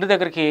తండ్రి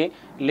దగ్గరికి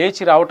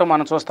లేచి రావటం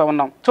మనం చూస్తూ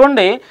ఉన్నాం.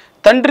 చూడండి,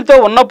 తండ్రితో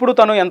ఉన్నప్పుడు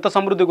తను ఎంత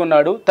సమృద్ధిగా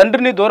ఉన్నాడు,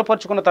 తండ్రిని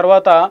దూరపరుచుకున్న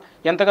తర్వాత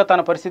ఎంతగా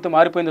తన పరిస్థితి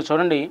మారిపోయిందో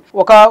చూడండి.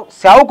 ఒక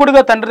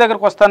సేవకుడిగా తండ్రి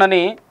దగ్గరకు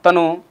వస్తానని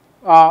తను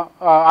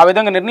ఆ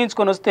విధంగా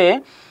నిర్ణయించుకొని వస్తే,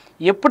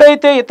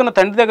 ఎప్పుడైతే ఇతను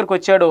తండ్రి దగ్గరకు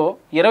వచ్చాడో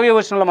 20వ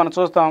వచనంలో మనం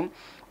చూస్తాం,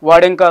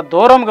 వాడింకా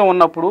దూరంగా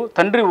ఉన్నప్పుడు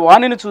తండ్రి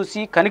వాణిని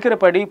చూసి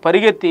కనికరపడి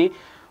పరిగెత్తి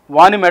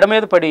వాని మెడ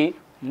మీద పడి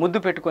ముద్దు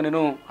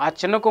పెట్టుకొనిను. ఆ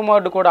చిన్న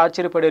కుమారుడు కూడా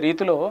ఆశ్చర్యపడే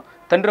రీతిలో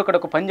తండ్రి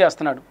ఒక పని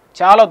చేస్తున్నాడు.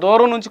 చాలా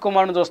దూరం నుంచి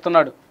కుమారుడిని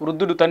చూస్తున్నాడు.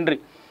 వృద్ధుడు తండ్రి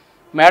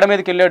మేడ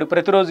మీదకి వెళ్ళాడు.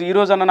 ప్రతిరోజు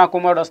ఈరోజన్నా నా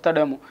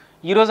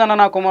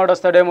కుమారుడు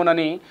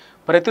వస్తాడేమోనని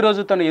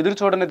ప్రతిరోజు తను ఎదురు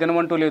చూడని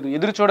దినమంటూ లేదు,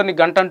 ఎదురు చూడని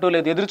గంట అంటూ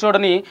లేదు, ఎదురు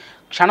చూడని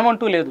క్షణం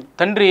అంటూ లేదు.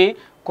 తండ్రి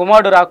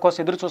కుమారుడు రాకోసం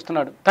ఎదురు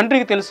చూస్తున్నాడు.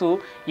 తండ్రికి తెలుసు,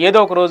 ఏదో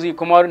ఒక రోజు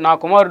నా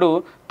కుమారుడు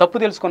తప్పు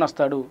తెలుసుకొని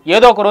వస్తాడు,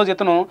 ఏదో ఒక రోజు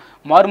ఇతను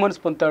మారు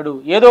మనసు పొందుతాడు,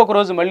 ఏదో ఒక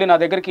రోజు మళ్ళీ నా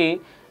దగ్గరికి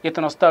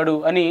ఇతను వస్తాడు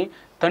అని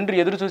తండ్రి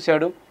ఎదురు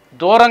చూశాడు.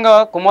 దూరంగా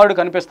కుమారుడు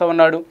కనిపిస్తూ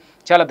ఉన్నాడు,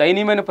 చాలా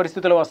దయనీయమైన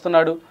పరిస్థితుల్లో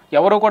వస్తున్నాడు,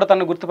 ఎవరూ కూడా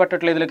తనను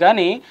గుర్తుపట్టట్లేదు.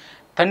 కానీ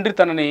తండ్రి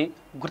తనని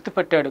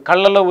గుర్తుపెట్టాడు,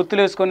 కళ్ళల్లో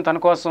ఒత్తులేసుకొని తన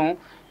కోసం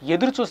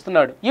ఎదురు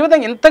చూస్తున్నాడు. ఈ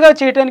విధంగా ఇంతగా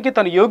చేయడానికి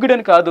తను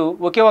యోగ్యుడని కాదు,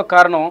 ఒకే ఒక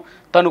కారణం,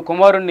 తను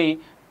కుమారుణ్ణి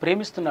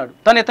ప్రేమిస్తున్నాడు.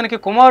 తను ఇతనికి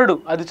కుమారుడు,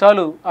 అది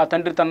చాలు ఆ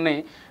తండ్రి తనని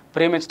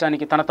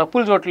ప్రేమించడానికి. తన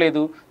తప్పులు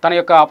చూడలేదు, తన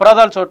యొక్క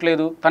అపరాధాలు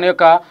చూడలేదు, తన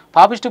యొక్క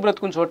పాపిష్టి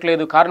బ్రతుకుని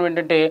చూడలేదు. కారణం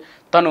ఏంటంటే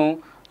తను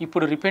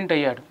ఇప్పుడు రిపెంట్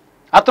అయ్యాడు.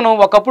 అతను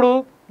ఒకప్పుడు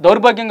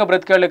దౌర్భాగ్యంగా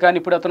బ్రతికాడు, కానీ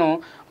ఇప్పుడు అతను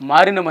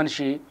మారిన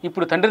మనిషి.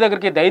 ఇప్పుడు తండ్రి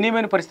దగ్గరికి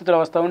దయనీయమైన పరిస్థితులు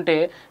వస్తూ ఉంటే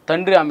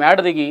తండ్రి ఆ మేడ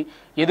దిగి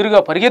ఎదురుగా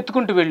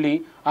పరిగెత్తుకుంటూ వెళ్ళి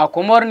ఆ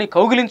కుమారుని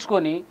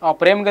కౌగిలించుకొని ఆ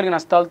ప్రేమ కలిగిన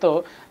హస్తాలతో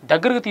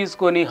దగ్గరకు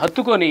తీసుకొని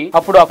హత్తుకొని,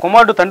 అప్పుడు ఆ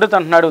కుమారుడు తండ్రితో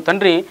అంటున్నాడు,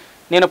 తండ్రి,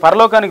 నేను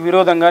పరలోకానికి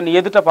విరోధంగా నీ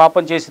ఎదుట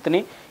పాపం చేసి తిని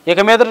ఇక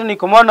మీదట నీ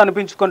కుమారుని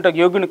అనిపించుకుంటే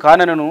యోగ్యుని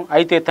కానను.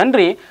 అయితే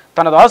తండ్రి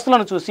తన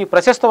దాసులను చూసి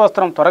ప్రశస్త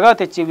వస్త్రం త్వరగా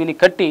తెచ్చి వీని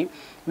కట్టి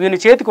వీని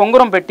చేతికి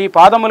ఉంగరం పెట్టి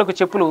పాదములకు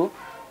చెప్పులు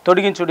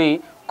తొడిగించుడి,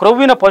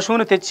 క్రొవ్విన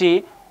పశువును తెచ్చి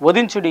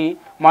వధించుడి,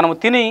 మనము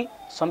తిని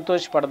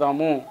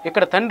సంతోషపడదాము.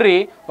 ఇక్కడ తండ్రి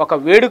ఒక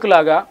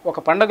వేడుకలాగా, ఒక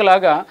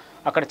పండగలాగా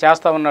అక్కడ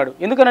చేస్తూ ఉన్నాడు.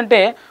 ఎందుకనంటే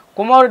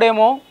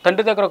కుమారుడేమో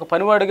తండ్రి దగ్గర ఒక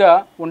పనివాడిగా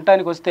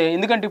ఉండటానికి వస్తే,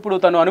 ఎందుకంటే ఇప్పుడు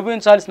తను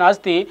అనుభవించాల్సిన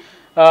ఆస్తి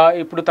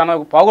ఇప్పుడు తను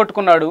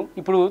పోగొట్టుకున్నాడు.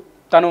 ఇప్పుడు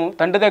తను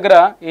తండ్రి దగ్గర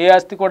ఏ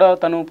ఆస్తి కూడా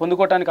తను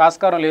పొందుకోవటానికి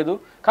ఆస్కారం లేదు.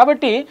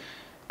 కాబట్టి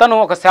తను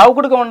ఒక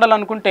సేవకుడిగా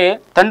ఉండాలనుకుంటే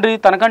తండ్రి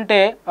తనకంటే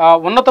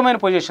ఉన్నతమైన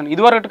పొజిషన్,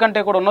 ఇదివరకటి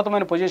కంటే కూడా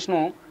ఉన్నతమైన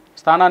పొజిషను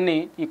స్థానాన్ని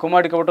ఈ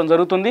కుమారుడికి ఇవ్వటం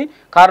జరుగుతుంది.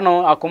 కారణం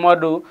ఆ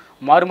కుమారుడు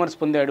మారు మనసు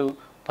పొందాడు,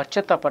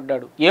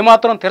 పశ్చాత్తాపడ్డాడు.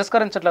 ఏమాత్రం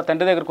తిరస్కరించట్ల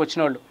తండ్రి దగ్గరికి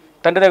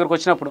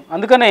వచ్చినప్పుడు.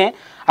 అందుకనే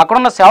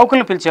అక్కడున్న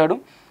సేవకులను పిలిచాడు.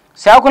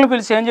 సేవకులను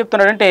పిలిచి ఏం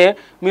చెప్తున్నాడంటే,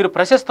 మీరు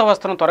ప్రశస్త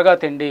వస్త్రం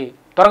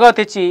త్వరగా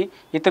తెచ్చి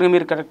ఇతనికి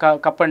మీరు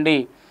కప్పండి.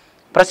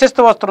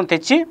 ప్రశస్త వస్త్రం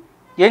తెచ్చి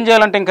ఏం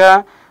చేయాలంటే ఇంకా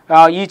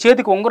ఈ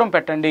చేతికి ఉంగరం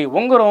పెట్టండి.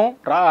 ఉంగరం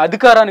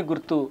అధికారానికి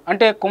గుర్తు.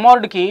 అంటే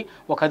కుమారుడికి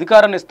ఒక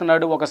అధికారాన్ని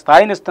ఇస్తున్నాడు, ఒక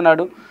స్థాయిని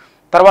ఇస్తున్నాడు.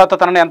 తర్వాత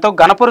తనని ఎంతో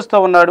ఘనపరుస్తూ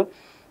ఉన్నాడు.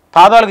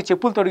 పాదాలకు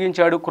చెప్పులు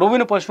తొడిగించాడు.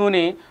 క్రొవ్విన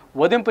పశువుని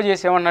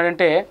వధింపజేసి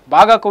ఏమన్నాడంటే,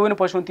 బాగా కొవ్విన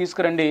పశువుని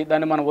తీసుకురండి,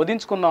 దాన్ని మనం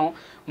వధించుకుందాం,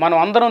 మనం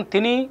అందరం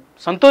తిని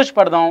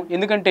సంతోషపడదాం.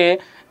 ఎందుకంటే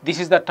this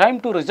is the time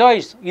to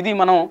rejoice. ఇది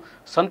మనం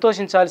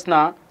సంతోషించాల్సిన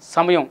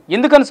సమయం.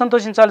 ఎందుకని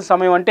సంతోషించాల్సిన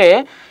సమయం అంటే,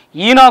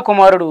 ఈయన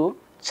కుమారుడు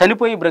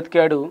చనిపోయి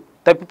బ్రతికాడు,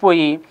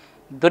 తప్పిపోయి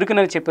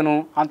దొరికినని చెప్పను,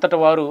 అంతట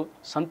వారు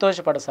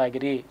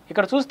సంతోషపడసాగిరి.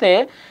 ఇక్కడ చూస్తే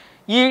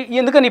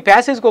ఎందుకని ఈ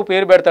ప్యాసేజ్కి ఒక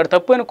పేరు పెడతాడు,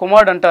 తప్పైన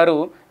కుమారుడు అంటారు.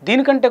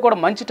 దీనికంటే కూడా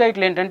మంచి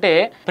టైటిల్ ఏంటంటే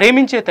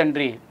ప్రేమించే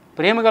తండ్రి,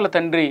 ప్రేమగల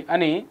తండ్రి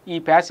అని ఈ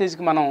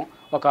ప్యాసేజ్కి మనం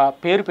ఒక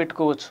పేరు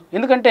పెట్టుకోవచ్చు.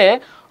 ఎందుకంటే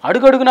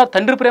అడుగడుగునా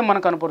తండ్రి ప్రేమ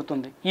మనకు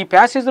కనపడుతుంది. ఈ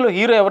ప్యాసేజ్లో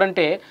హీరో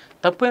ఎవరంటే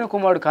తప్పైన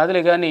కుమారుడు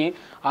కాదులే, కానీ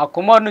ఆ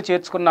కుమారుని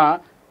చేర్చుకున్న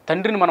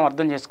తండ్రిని మనం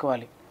అర్థం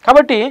చేసుకోవాలి.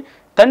 కాబట్టి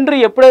తండ్రి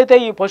ఎప్పుడైతే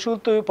ఈ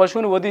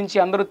పశువుని వధించి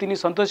అందరూ తిని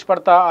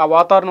సంతోషపడతా ఆ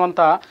వాతావరణం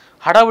అంతా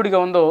హడావుడిగా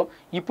ఉందో,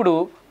 ఇప్పుడు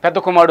పెద్ద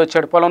కుమారుడు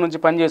వచ్చాడు పొలం నుంచి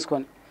పని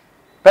చేసుకొని.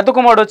 పెద్ద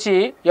కుమారుడు వచ్చి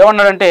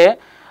ఏమన్నాడంటే,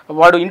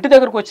 వాడు ఇంటి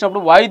దగ్గరకు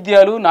వచ్చినప్పుడు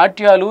వాయిద్యాలు,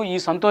 నాట్యాలు, ఈ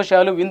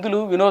సంతోషాలు, విందులు,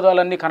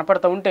 వినోదాలన్నీ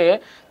కనపడతా ఉంటే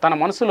తన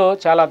మనసులో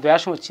చాలా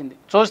ద్వేషం వచ్చింది.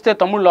 చూస్తే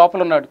తమ్ముడు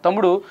లోపల ఉన్నాడు.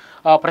 తమ్ముడు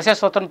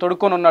ప్రశస్తత్వం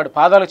తొడుక్కొని ఉన్నాడు,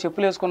 పాదాలకు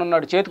చెప్పులు వేసుకొని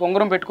ఉన్నాడు, చేతికి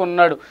ఉంగరం పెట్టుకొని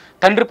ఉన్నాడు,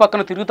 తండ్రి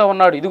పక్కన తిరుగుతూ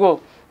ఉన్నాడు. ఇదిగో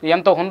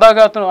ఎంత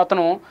హుందాగా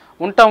అతను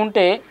ఉంటా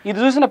ఉంటే ఇది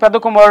చూసిన పెద్ద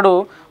కుమారుడు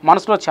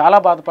మనసులో చాలా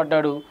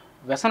బాధపడ్డాడు,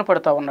 వ్యసన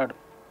పడుతూ ఉన్నాడు.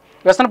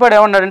 వ్యసనపడి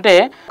ఏమన్నాడంటే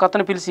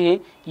అతను పిలిచి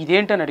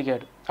ఇదేంటని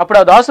అడిగాడు. అప్పుడు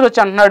ఆ దాసుడు వచ్చి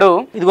అంటున్నాడు,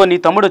 ఇదిగో నీ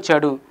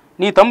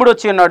తమ్ముడు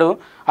వచ్చి ఉన్నాడు,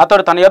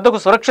 అతడు తన యొద్దకు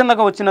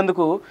సురక్షితంగా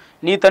వచ్చినందుకు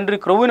నీ తండ్రి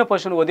క్రొవ్విన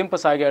పశువును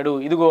వధింపసాగాడు.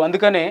 ఇదిగో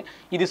అందుకనే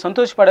ఇది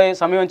సంతోషపడే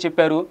సమయం అని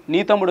చెప్పారు, నీ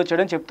తమ్ముడు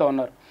వచ్చాడని చెప్తా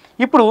ఉన్నారు.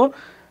 ఇప్పుడు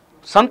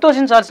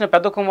సంతోషించాల్సిన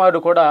పెద్ద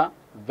కుమారుడు కూడా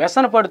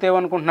వ్యసన పడితే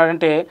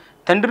ఏమనుకుంటున్నాడంటే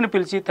తండ్రిని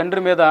పిలిచి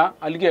తండ్రి మీద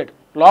అలిగాడు.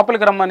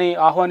 లోపలికి రమ్మని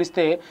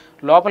ఆహ్వానిస్తే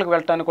లోపలికి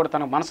వెళ్ళటానికి కూడా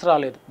తనకు మనసు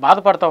రాలేదు.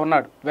 బాధపడతా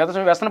ఉన్నాడు,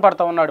 వ్యసన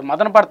పడతా ఉన్నాడు,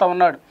 మదన పడతా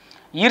ఉన్నాడు,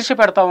 ఈర్ష్య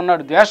పెడతా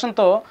ఉన్నాడు.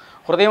 ద్వేషంతో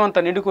హృదయం అంతా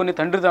నిండుకొని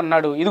తండ్రిది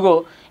అన్నాడు, ఇదిగో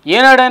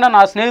ఏనాడైనా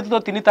నా స్నేహితులతో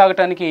తిని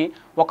తాగటానికి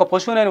ఒక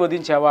పశువునైనా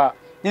వధించావా?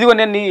 ఇదిగో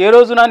నేను ఏ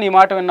రోజున నీ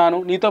మాట విన్నాను,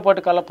 నీతో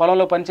పాటు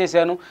పొలంలో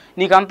పనిచేశాను,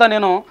 నీకంతా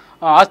నేను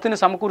ఆస్తిని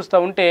సమకూరుస్తూ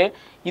ఉంటే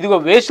ఇదిగో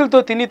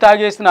వేషులతో తిని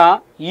తాగేసిన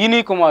ఈ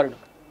నీ కుమారుడు.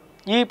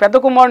 ఈ పెద్ద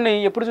కుమారుడిని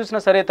ఎప్పుడు చూసినా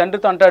సరే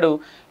తండ్రితో అంటాడు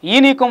ఈ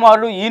నీ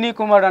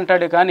కుమారుడు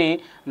అంటాడు, కానీ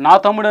నా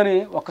తమ్ముడని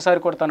ఒక్కసారి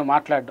కూడా తను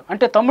మాట్లాడు.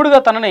 అంటే తమ్ముడుగా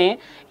తనని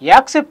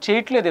యాక్సెప్ట్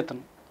చేయట్లేదు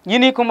ఇతను. ఈ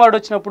నీ కుమారుడు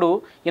వచ్చినప్పుడు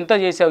ఇంత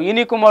చేశావు, ఈ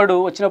నీ కుమారుడు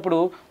వచ్చినప్పుడు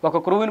ఒక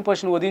క్రొవ్విన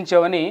పశువును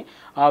వధించావని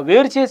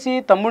వేరు చేసి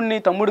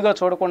తమ్ముడిగా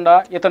చూడకుండా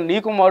ఇతను నీ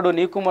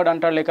కుమారుడు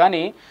అంటాడులే,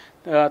 కానీ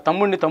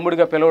తమ్ముడిని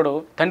తమ్ముడిగా పిలవడు.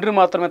 తండ్రి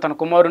మాత్రమే తన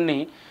కుమారుణ్ణి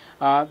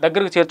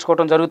దగ్గరకు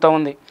చేర్చుకోవడం జరుగుతూ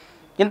ఉంది.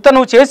 ఇంత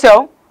నువ్వు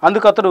చేశావు,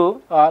 అందుకు అతడు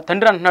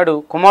తండ్రి అంటున్నాడు,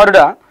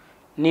 కుమారుడా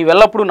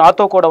నీవెల్లప్పుడూ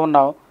నాతో కూడా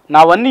ఉన్నావు,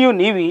 నావన్నీ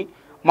నీవి,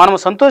 మనము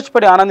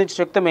సంతోషపడి ఆనందించే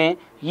శక్తమే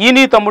ఈ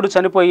నీ తమ్ముడు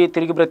చనిపోయి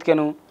తిరిగి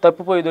బ్రతికాను,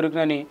 తప్పిపోయి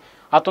దొరికినని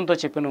అతనితో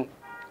చెప్పాను.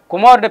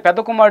 పెద్ద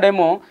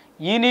కుమారుడేమో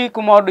ఈ నీ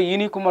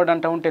కుమారుడు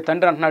అంటూ ఉంటే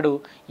తండ్రి అంటున్నాడు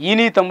ఈ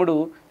నీ తమ్ముడు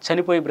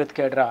చనిపోయి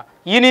బ్రతికాడురా,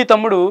 ఈ నీ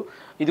తమ్ముడు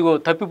ఇదిగో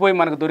తప్పిపోయి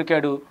మనకు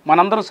దొరికాడు,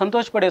 మనందరం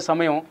సంతోషపడే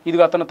సమయం.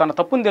 ఇదిగో అతను తన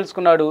తప్పును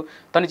తెలుసుకున్నాడు,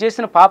 తను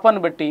చేసిన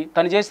పాపాన్ని బట్టి,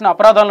 తను చేసిన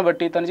అపరాధాలను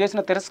బట్టి, తను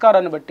చేసిన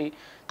తిరస్కారాన్ని బట్టి,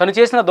 తను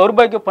చేసిన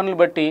దౌర్భాగ్య పనులు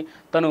బట్టి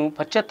తను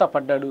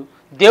పశ్చాత్తాపడ్డాడు,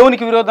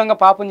 దేవునికి విరోధంగా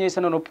పాపం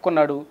చేసిన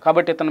ఒప్పుకున్నాడు.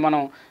 కాబట్టి ఇతను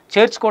మనం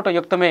చేర్చుకోవటం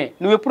యుక్తమే.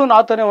 నువ్వు ఎప్పుడు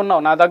నాతోనే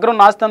ఉన్నావు, నా దగ్గర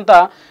ఉన్న ఆస్తి అంతా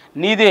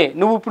నీదే,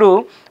 నువ్వు ఇప్పుడు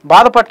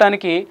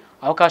బాధపడటానికి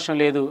అవకాశం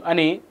లేదు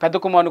అని పెద్ద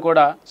కుమారుని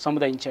కూడా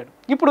సముదాయించాడు.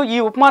 ఇప్పుడు ఈ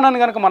ఉపమానాన్ని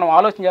కనుక మనం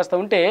ఆలోచన చేస్తూ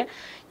ఉంటే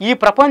ఈ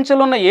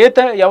ప్రపంచంలో ఉన్న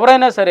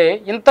ఎవరైనా సరే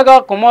ఇంతగా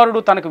కుమారుడు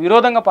తనకు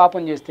విరోధంగా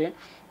పాపం చేస్తే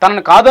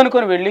తనను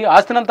కాదనుకొని వెళ్ళి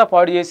ఆస్తినంతా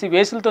పాడు చేసి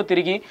వేసులతో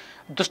తిరిగి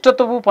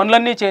దుష్టత్వపు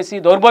పనులన్నీ చేసి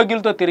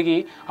దౌర్భాగ్యులతో తిరిగి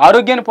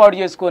ఆరోగ్యాన్ని పాడు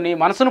చేసుకొని,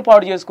 మనసును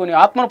పాడు చేసుకొని,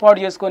 ఆత్మను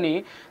పాడు చేసుకొని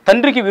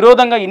తండ్రికి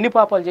విరోధంగా ఇన్ని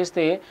పాపాలు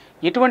చేస్తే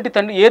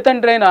ఏ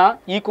తండ్రి అయినా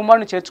ఈ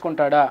కుమారుని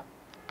చేర్చుకుంటాడా?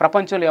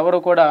 ప్రపంచంలో ఎవరు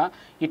కూడా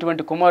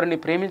ఇటువంటి కుమారుని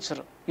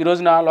ప్రేమించరు. ఈ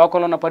రోజున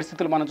లోకంలో ఉన్న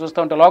పరిస్థితులు మనం చూస్తూ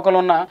ఉంటే, లోకంలో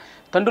ఉన్న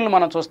తండ్రులు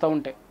మనం చూస్తూ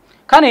ఉంటే,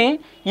 కానీ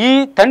ఈ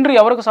తండ్రి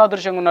ఎవరికి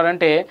సాదృశ్యంగా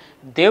ఉన్నాడంటే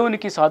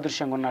దేవునికి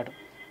సాదృశ్యంగా ఉన్నాడు.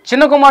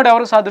 చిన్న కుమారుడు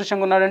ఎవరికి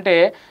సాదృశ్యంగా ఉన్నాడంటే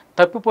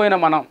తప్పిపోయిన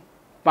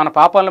మన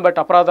పాపాలను బట్టి,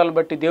 అపరాధాలను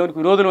బట్టి దేవునికి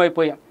విరోధులం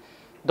అయిపోయాం,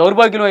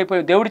 దౌర్భాగ్యం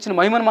అయిపోయాం, దేవుడిచ్చిన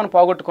మహిమను మనం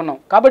పోగొట్టుకున్నాం.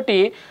 కాబట్టి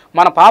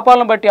మన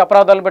పాపాలను బట్టి,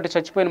 అపరాధాలను బట్టి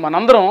చచ్చిపోయిన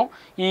మనందరం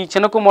ఈ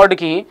చిన్న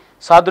కుమారుడికి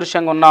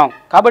సాదృశ్యంగా ఉన్నాం.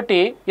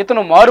 కాబట్టి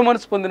ఇతను మారు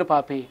మనసు పొందిన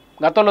పాపి.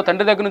 గతంలో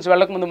తండ్రి దగ్గర నుంచి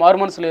వెళ్ళకముందు మారు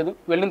మనసు లేదు,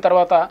 వెళ్ళిన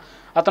తర్వాత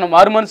అతను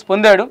మారు మనసు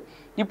పొందాడు.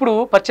 ఇప్పుడు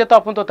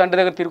పశ్చాత్తాపంతో తండ్రి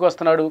దగ్గర తిరిగి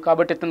వస్తున్నాడు.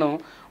 కాబట్టి ఇతను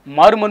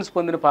మారు మనసు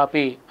పొందిన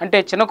పాపి. అంటే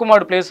చిన్న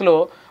కుమారుడు ప్లేస్లో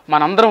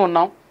మనందరం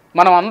ఉన్నాం.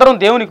 మనం అందరం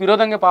దేవునికి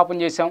విరోధంగా పాపం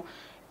చేశాం,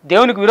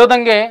 దేవునికి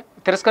విరోధంగా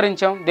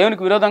తిరస్కరించాం,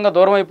 దేవునికి విరోధంగా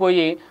దూరం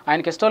అయిపోయి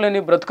ఆయనకి ఇష్టం లేని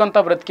బ్రతుకంతా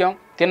బ్రతికాం,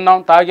 తిన్నాం,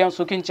 తాగాం,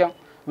 సుఖించాం,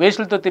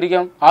 వేషులతో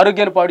తిరిగాం,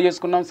 ఆరోగ్యాన్ని పాడు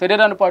చేసుకున్నాం,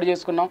 శరీరాన్ని పాడు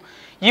చేసుకున్నాం.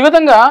 ఈ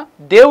విధంగా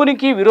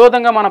దేవునికి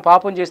విరోధంగా మనం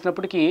పాపం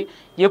చేసినప్పటికీ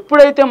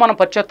ఎప్పుడైతే మనం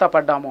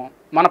పశ్చాత్తాపడ్డామో,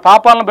 మన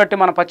పాపాలను బట్టి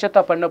మనం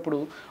పశ్చాత్తాపడినప్పుడు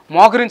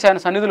మోకరించి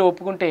ఆయన సన్నిధిలో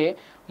ఒప్పుకుంటే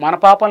మన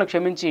పాపాలను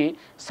క్షమించి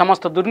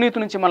సమస్త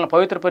దుర్నీతి నుంచి మనల్ని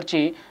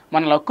పవిత్రపరిచి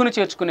మనల్ని హక్కును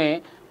చేర్చుకునే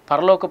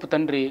పరలోకపు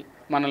తండ్రి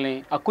మనల్ని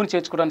హక్కును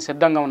చేర్చుకోవడానికి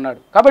సిద్ధంగా ఉన్నాడు.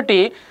 కాబట్టి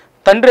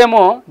తండ్రి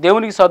ఏమో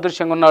దేవునికి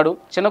సాదృశ్యంగా ఉన్నాడు,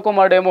 చిన్న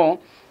కుమారుడేమో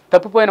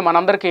తప్పిపోయిన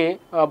మనందరికీ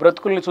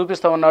బ్రతుకుల్ని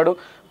చూపిస్తూ ఉన్నాడు.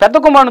 పెద్ద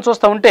కుమారుని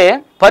చూస్తూ ఉంటే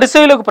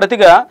పరిసయ్యులకు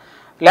ప్రతిగా,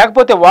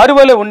 లేకపోతే వారి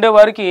వలె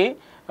ఉండేవారికి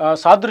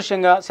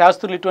సాదృశ్యంగా,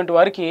 శాస్త్రులు ఇటువంటి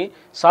వారికి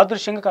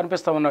సాదృశ్యంగా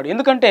కనిపిస్తూ ఉన్నాడు.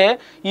 ఎందుకంటే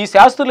ఈ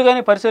శాస్త్రులు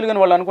కానీ పరిసయ్యులు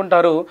కానీ వాళ్ళు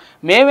అనుకుంటారు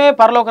మేమే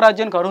పరలోక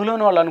రాజ్యానికి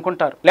అర్హులని వాళ్ళు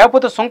అనుకుంటారు.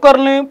 లేకపోతే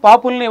సుంకరుల్ని,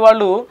 పాపుల్ని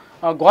వాళ్ళు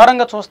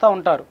ఘోరంగా చూస్తూ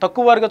ఉంటారు,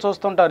 తక్కువ వారిగా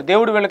చూస్తూ ఉంటారు,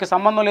 దేవుడు వీళ్ళకి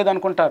సంబంధం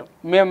లేదనుకుంటారు,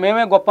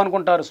 మేమే గొప్ప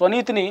అనుకుంటారు,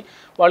 స్వనీతిని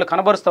వాళ్ళు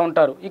కనబరుస్తూ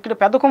ఉంటారు. ఇక్కడ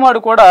పెద్ద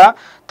కుమారుడు కూడా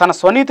తన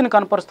స్వనీతిని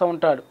కనపరుస్తూ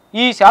ఉంటాడు.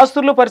 ఈ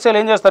శాస్త్రులు పరిచయాలు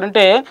ఏం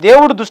చేస్తారంటే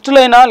దేవుడు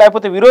దుష్టులైన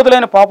లేకపోతే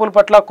విరోధులైన పాపుల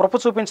పట్ల కృప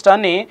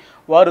చూపించడాన్ని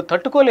వారు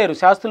తట్టుకోలేరు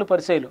శాస్త్రులు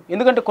పరిచయాలు.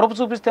 ఎందుకంటే కృప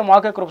చూపిస్తే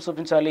మాకే కృప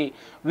చూపించాలి,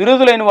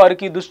 విరోధులైన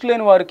వారికి,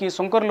 దుష్టులైన వారికి,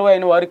 సుంకరులు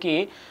అయిన వారికి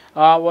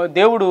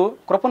దేవుడు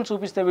కృపను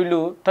చూపిస్తే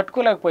వీళ్ళు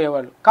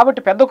తట్టుకోలేకపోయేవాళ్ళు.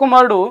 కాబట్టి పెద్ద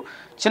కుమారుడు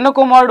చిన్న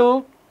కుమారుడు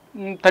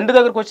తండ్రి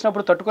దగ్గరకు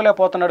వచ్చినప్పుడు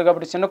తట్టుకోలేకపోతున్నాడు.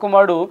 కాబట్టి చిన్న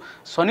కుమారుడు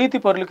స్వనీతి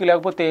పరులకి,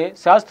 లేకపోతే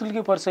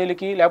శాస్త్రులకి,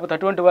 పరిసయ్యులకి, లేకపోతే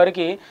అటువంటి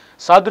వారికి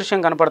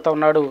సాదృశ్యం కనపడుతూ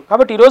ఉన్నాడు.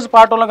 కాబట్టి ఈరోజు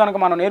పాఠంలో కనుక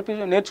మనం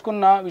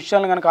నేర్చుకున్న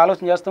విషయాలను కనుక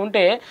ఆలోచన చేస్తూ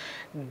ఉంటే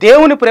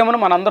దేవుని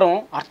ప్రేమను మనందరం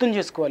అర్థం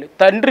చేసుకోవాలి.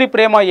 తండ్రి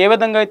ప్రేమ ఏ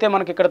విధంగా అయితే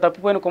మనకి ఇక్కడ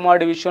తప్పిపోయిన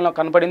కుమారుడి విషయంలో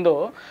కనపడిందో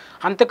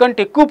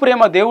అంతకంటే ఎక్కువ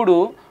ప్రేమ దేవుడు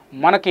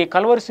మనకి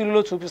కల్వరి శిలువలో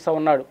చూపిస్తూ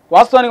ఉన్నాడు.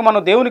 వాస్తవానికి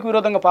మనం దేవునికి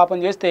విరోధంగా పాపం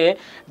చేస్తే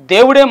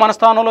దేవుడే మన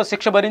స్థానంలో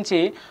శిక్ష భరించి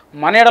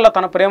మన ఎడల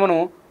తన ప్రేమను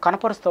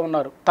కనపరుస్తూ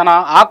ఉన్నారు. తన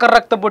ఆఖరి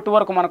రక్త బొట్టు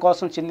వరకు మన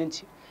కోసం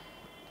చిందించి,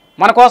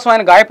 మన కోసం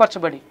ఆయన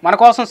గాయపరచబడి, మన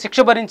కోసం శిక్ష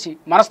భరించి,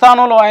 మన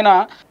స్థానంలో ఆయన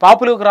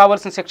పాపులకు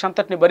రావాల్సిన శిక్ష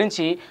అంతటిని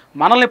భరించి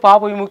మనల్ని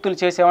పాప విముక్తులు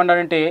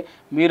చేసేవాడంటే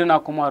మీరు నా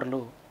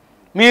కుమారులు,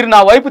 మీరు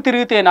నా వైపు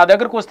తిరిగితే, నా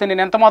దగ్గరకు వస్తే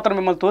నేను ఎంత మాత్రం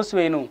మిమ్మల్ని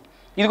తోసివేయను,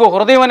 ఇదిగో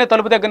హృదయం అనే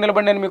తలుపు దగ్గర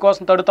నిలబడి నేను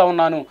మీకోసం తడుతూ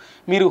ఉన్నాను,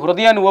 మీరు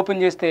హృదయాన్ని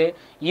ఓపెన్ చేస్తే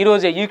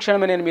ఈరోజే ఈ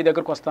క్షణమే నేను మీ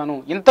దగ్గరకు వస్తాను,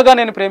 ఇంతగా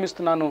నేను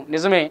ప్రేమిస్తున్నాను.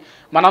 నిజమే,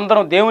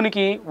 మనందరం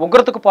దేవునికి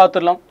ఉగ్రతకు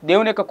పాత్రలం,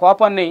 దేవుని యొక్క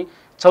కోపాన్ని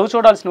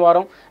చవిచూడాల్సిన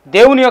వారం,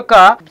 దేవుని యొక్క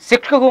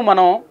శిక్షకు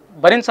మనం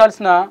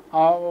భరించాల్సిన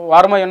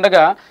వారమై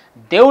ఉండగా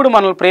దేవుడు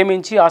మనల్ని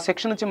ప్రేమించి ఆ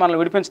శిక్ష నుంచి మనల్ని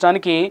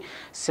విడిపించడానికి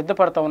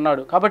సిద్ధపడతా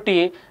ఉన్నాడు. కాబట్టి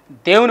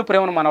దేవుని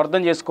ప్రేమను మనం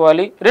అర్థం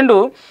చేసుకోవాలి. రెండు,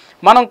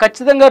 మనం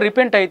ఖచ్చితంగా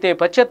రిపెంట్ అయితే,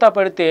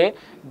 పశ్చాత్తాపడితే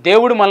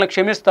దేవుడు మనల్ని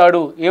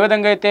క్షమిస్తాడు. ఏ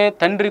విధంగా అయితే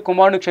తండ్రి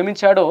కుమారుని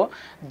క్షమించాడో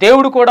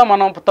దేవుడు కూడా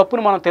మనం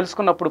తప్పును మనం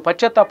తెలుసుకున్నప్పుడు,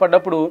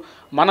 పశ్చాత్తాపడ్డప్పుడు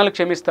మనల్ని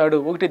క్షమిస్తాడు.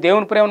 ఒకటి,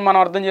 దేవుని ప్రేమను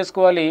మనం అర్థం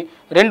చేసుకోవాలి.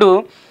 రెండు,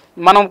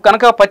 మనం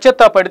కనుక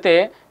పశ్చాత్తాపడితే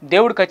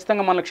దేవుడు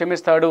ఖచ్చితంగా మనల్ని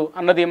క్షమిస్తాడు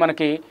అన్నది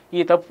మనకి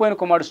ఈ తప్పిపోయిన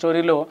కుమారుడు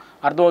స్టోరీలో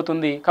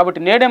అర్థమవుతుంది. కాబట్టి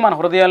నేడే మన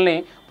హృదయాల్ని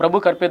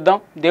ప్రభువుకి అర్పిద్దాం,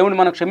 దేవుడిని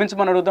మనం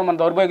క్షమించమని అడుగుదాం. మన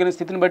దౌర్భాగ్య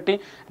స్థితిని బట్టి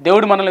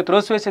దేవుడు మనల్ని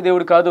త్రోసివేసే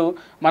దేవుడు కాదు,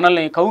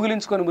 మనల్ని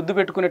కౌగిలించుకొని ముద్దు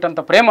పెట్టుకునేటంత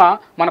ప్రేమ,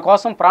 మన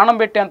కోసం ప్రాణం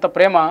పెట్టేంత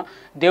ప్రేమ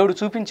దేవుడు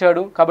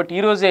చూపించాడు. కాబట్టి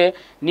ఈరోజే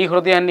నీ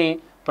హృదయాన్ని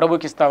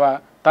ప్రభువుకి ఇస్తావా?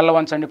 తల్ల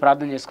వంచండి,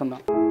 ప్రార్థన చేసుకుందాం.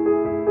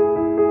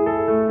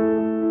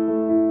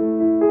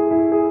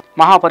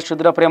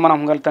 మహాపరిశుద్ధుడ, ప్రేమ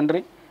గల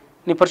తండ్రి,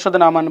 నీ పరిశుద్ధ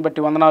నామాన్ని బట్టి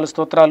వందనాలు,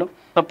 స్తోత్రాలు.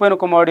 తప్పైన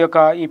కుమారుడు యొక్క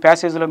ఈ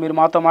ప్యాసేజ్లో మీరు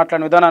మాతో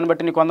మాట్లాడిన విధానాన్ని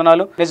బట్టి నీకు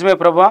వందనాలు. నిజమే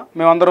ప్రభువా,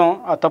 మేమందరం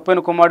ఆ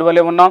తప్పైన కుమారుడు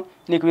వల్లే ఉన్నాం,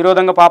 నీకు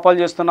విరోధంగా పాపాలు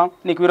చేస్తున్నాం,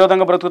 నీకు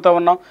విరోధంగా బ్రతుకుతూ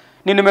ఉన్నాం,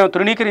 నిన్ను మేము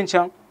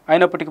తృణీకరించాం.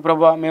 అయినప్పటికీ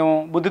ప్రభువా, మేము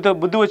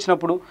బుద్ధి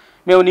వచ్చినప్పుడు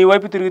మేము నీ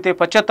వైపు తిరిగితే,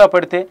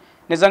 పశ్చాత్తాపడితే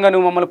నిజంగా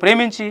నువ్వు మమ్మల్ని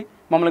ప్రేమించి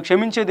మమ్మల్ని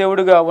క్షమించే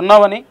దేవుడిగా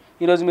ఉన్నావని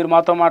ఈరోజు మీరు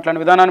మాతో మాట్లాడిన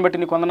విధానాన్ని బట్టి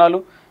నీకు వందనాలు.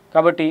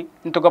 కాబట్టి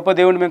ఇంత గొప్ప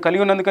దేవుడిని మేము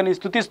కలిగి ఉన్నందుకని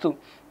స్తుతిస్తూ,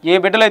 ఏ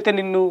బిడ్డలైతే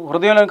నిన్ను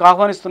హృదయంలోకి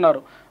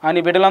ఆహ్వానిస్తున్నారో ఆ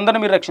నీ బిడ్డలందరినీ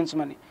మీరు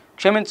రక్షించమని,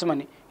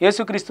 క్షమించమని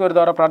యేసుక్రీస్తు వారి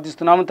ద్వారా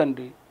ప్రార్థిస్తున్నాము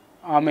తండ్రి.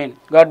 ఆమేన్.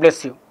 God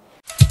bless you.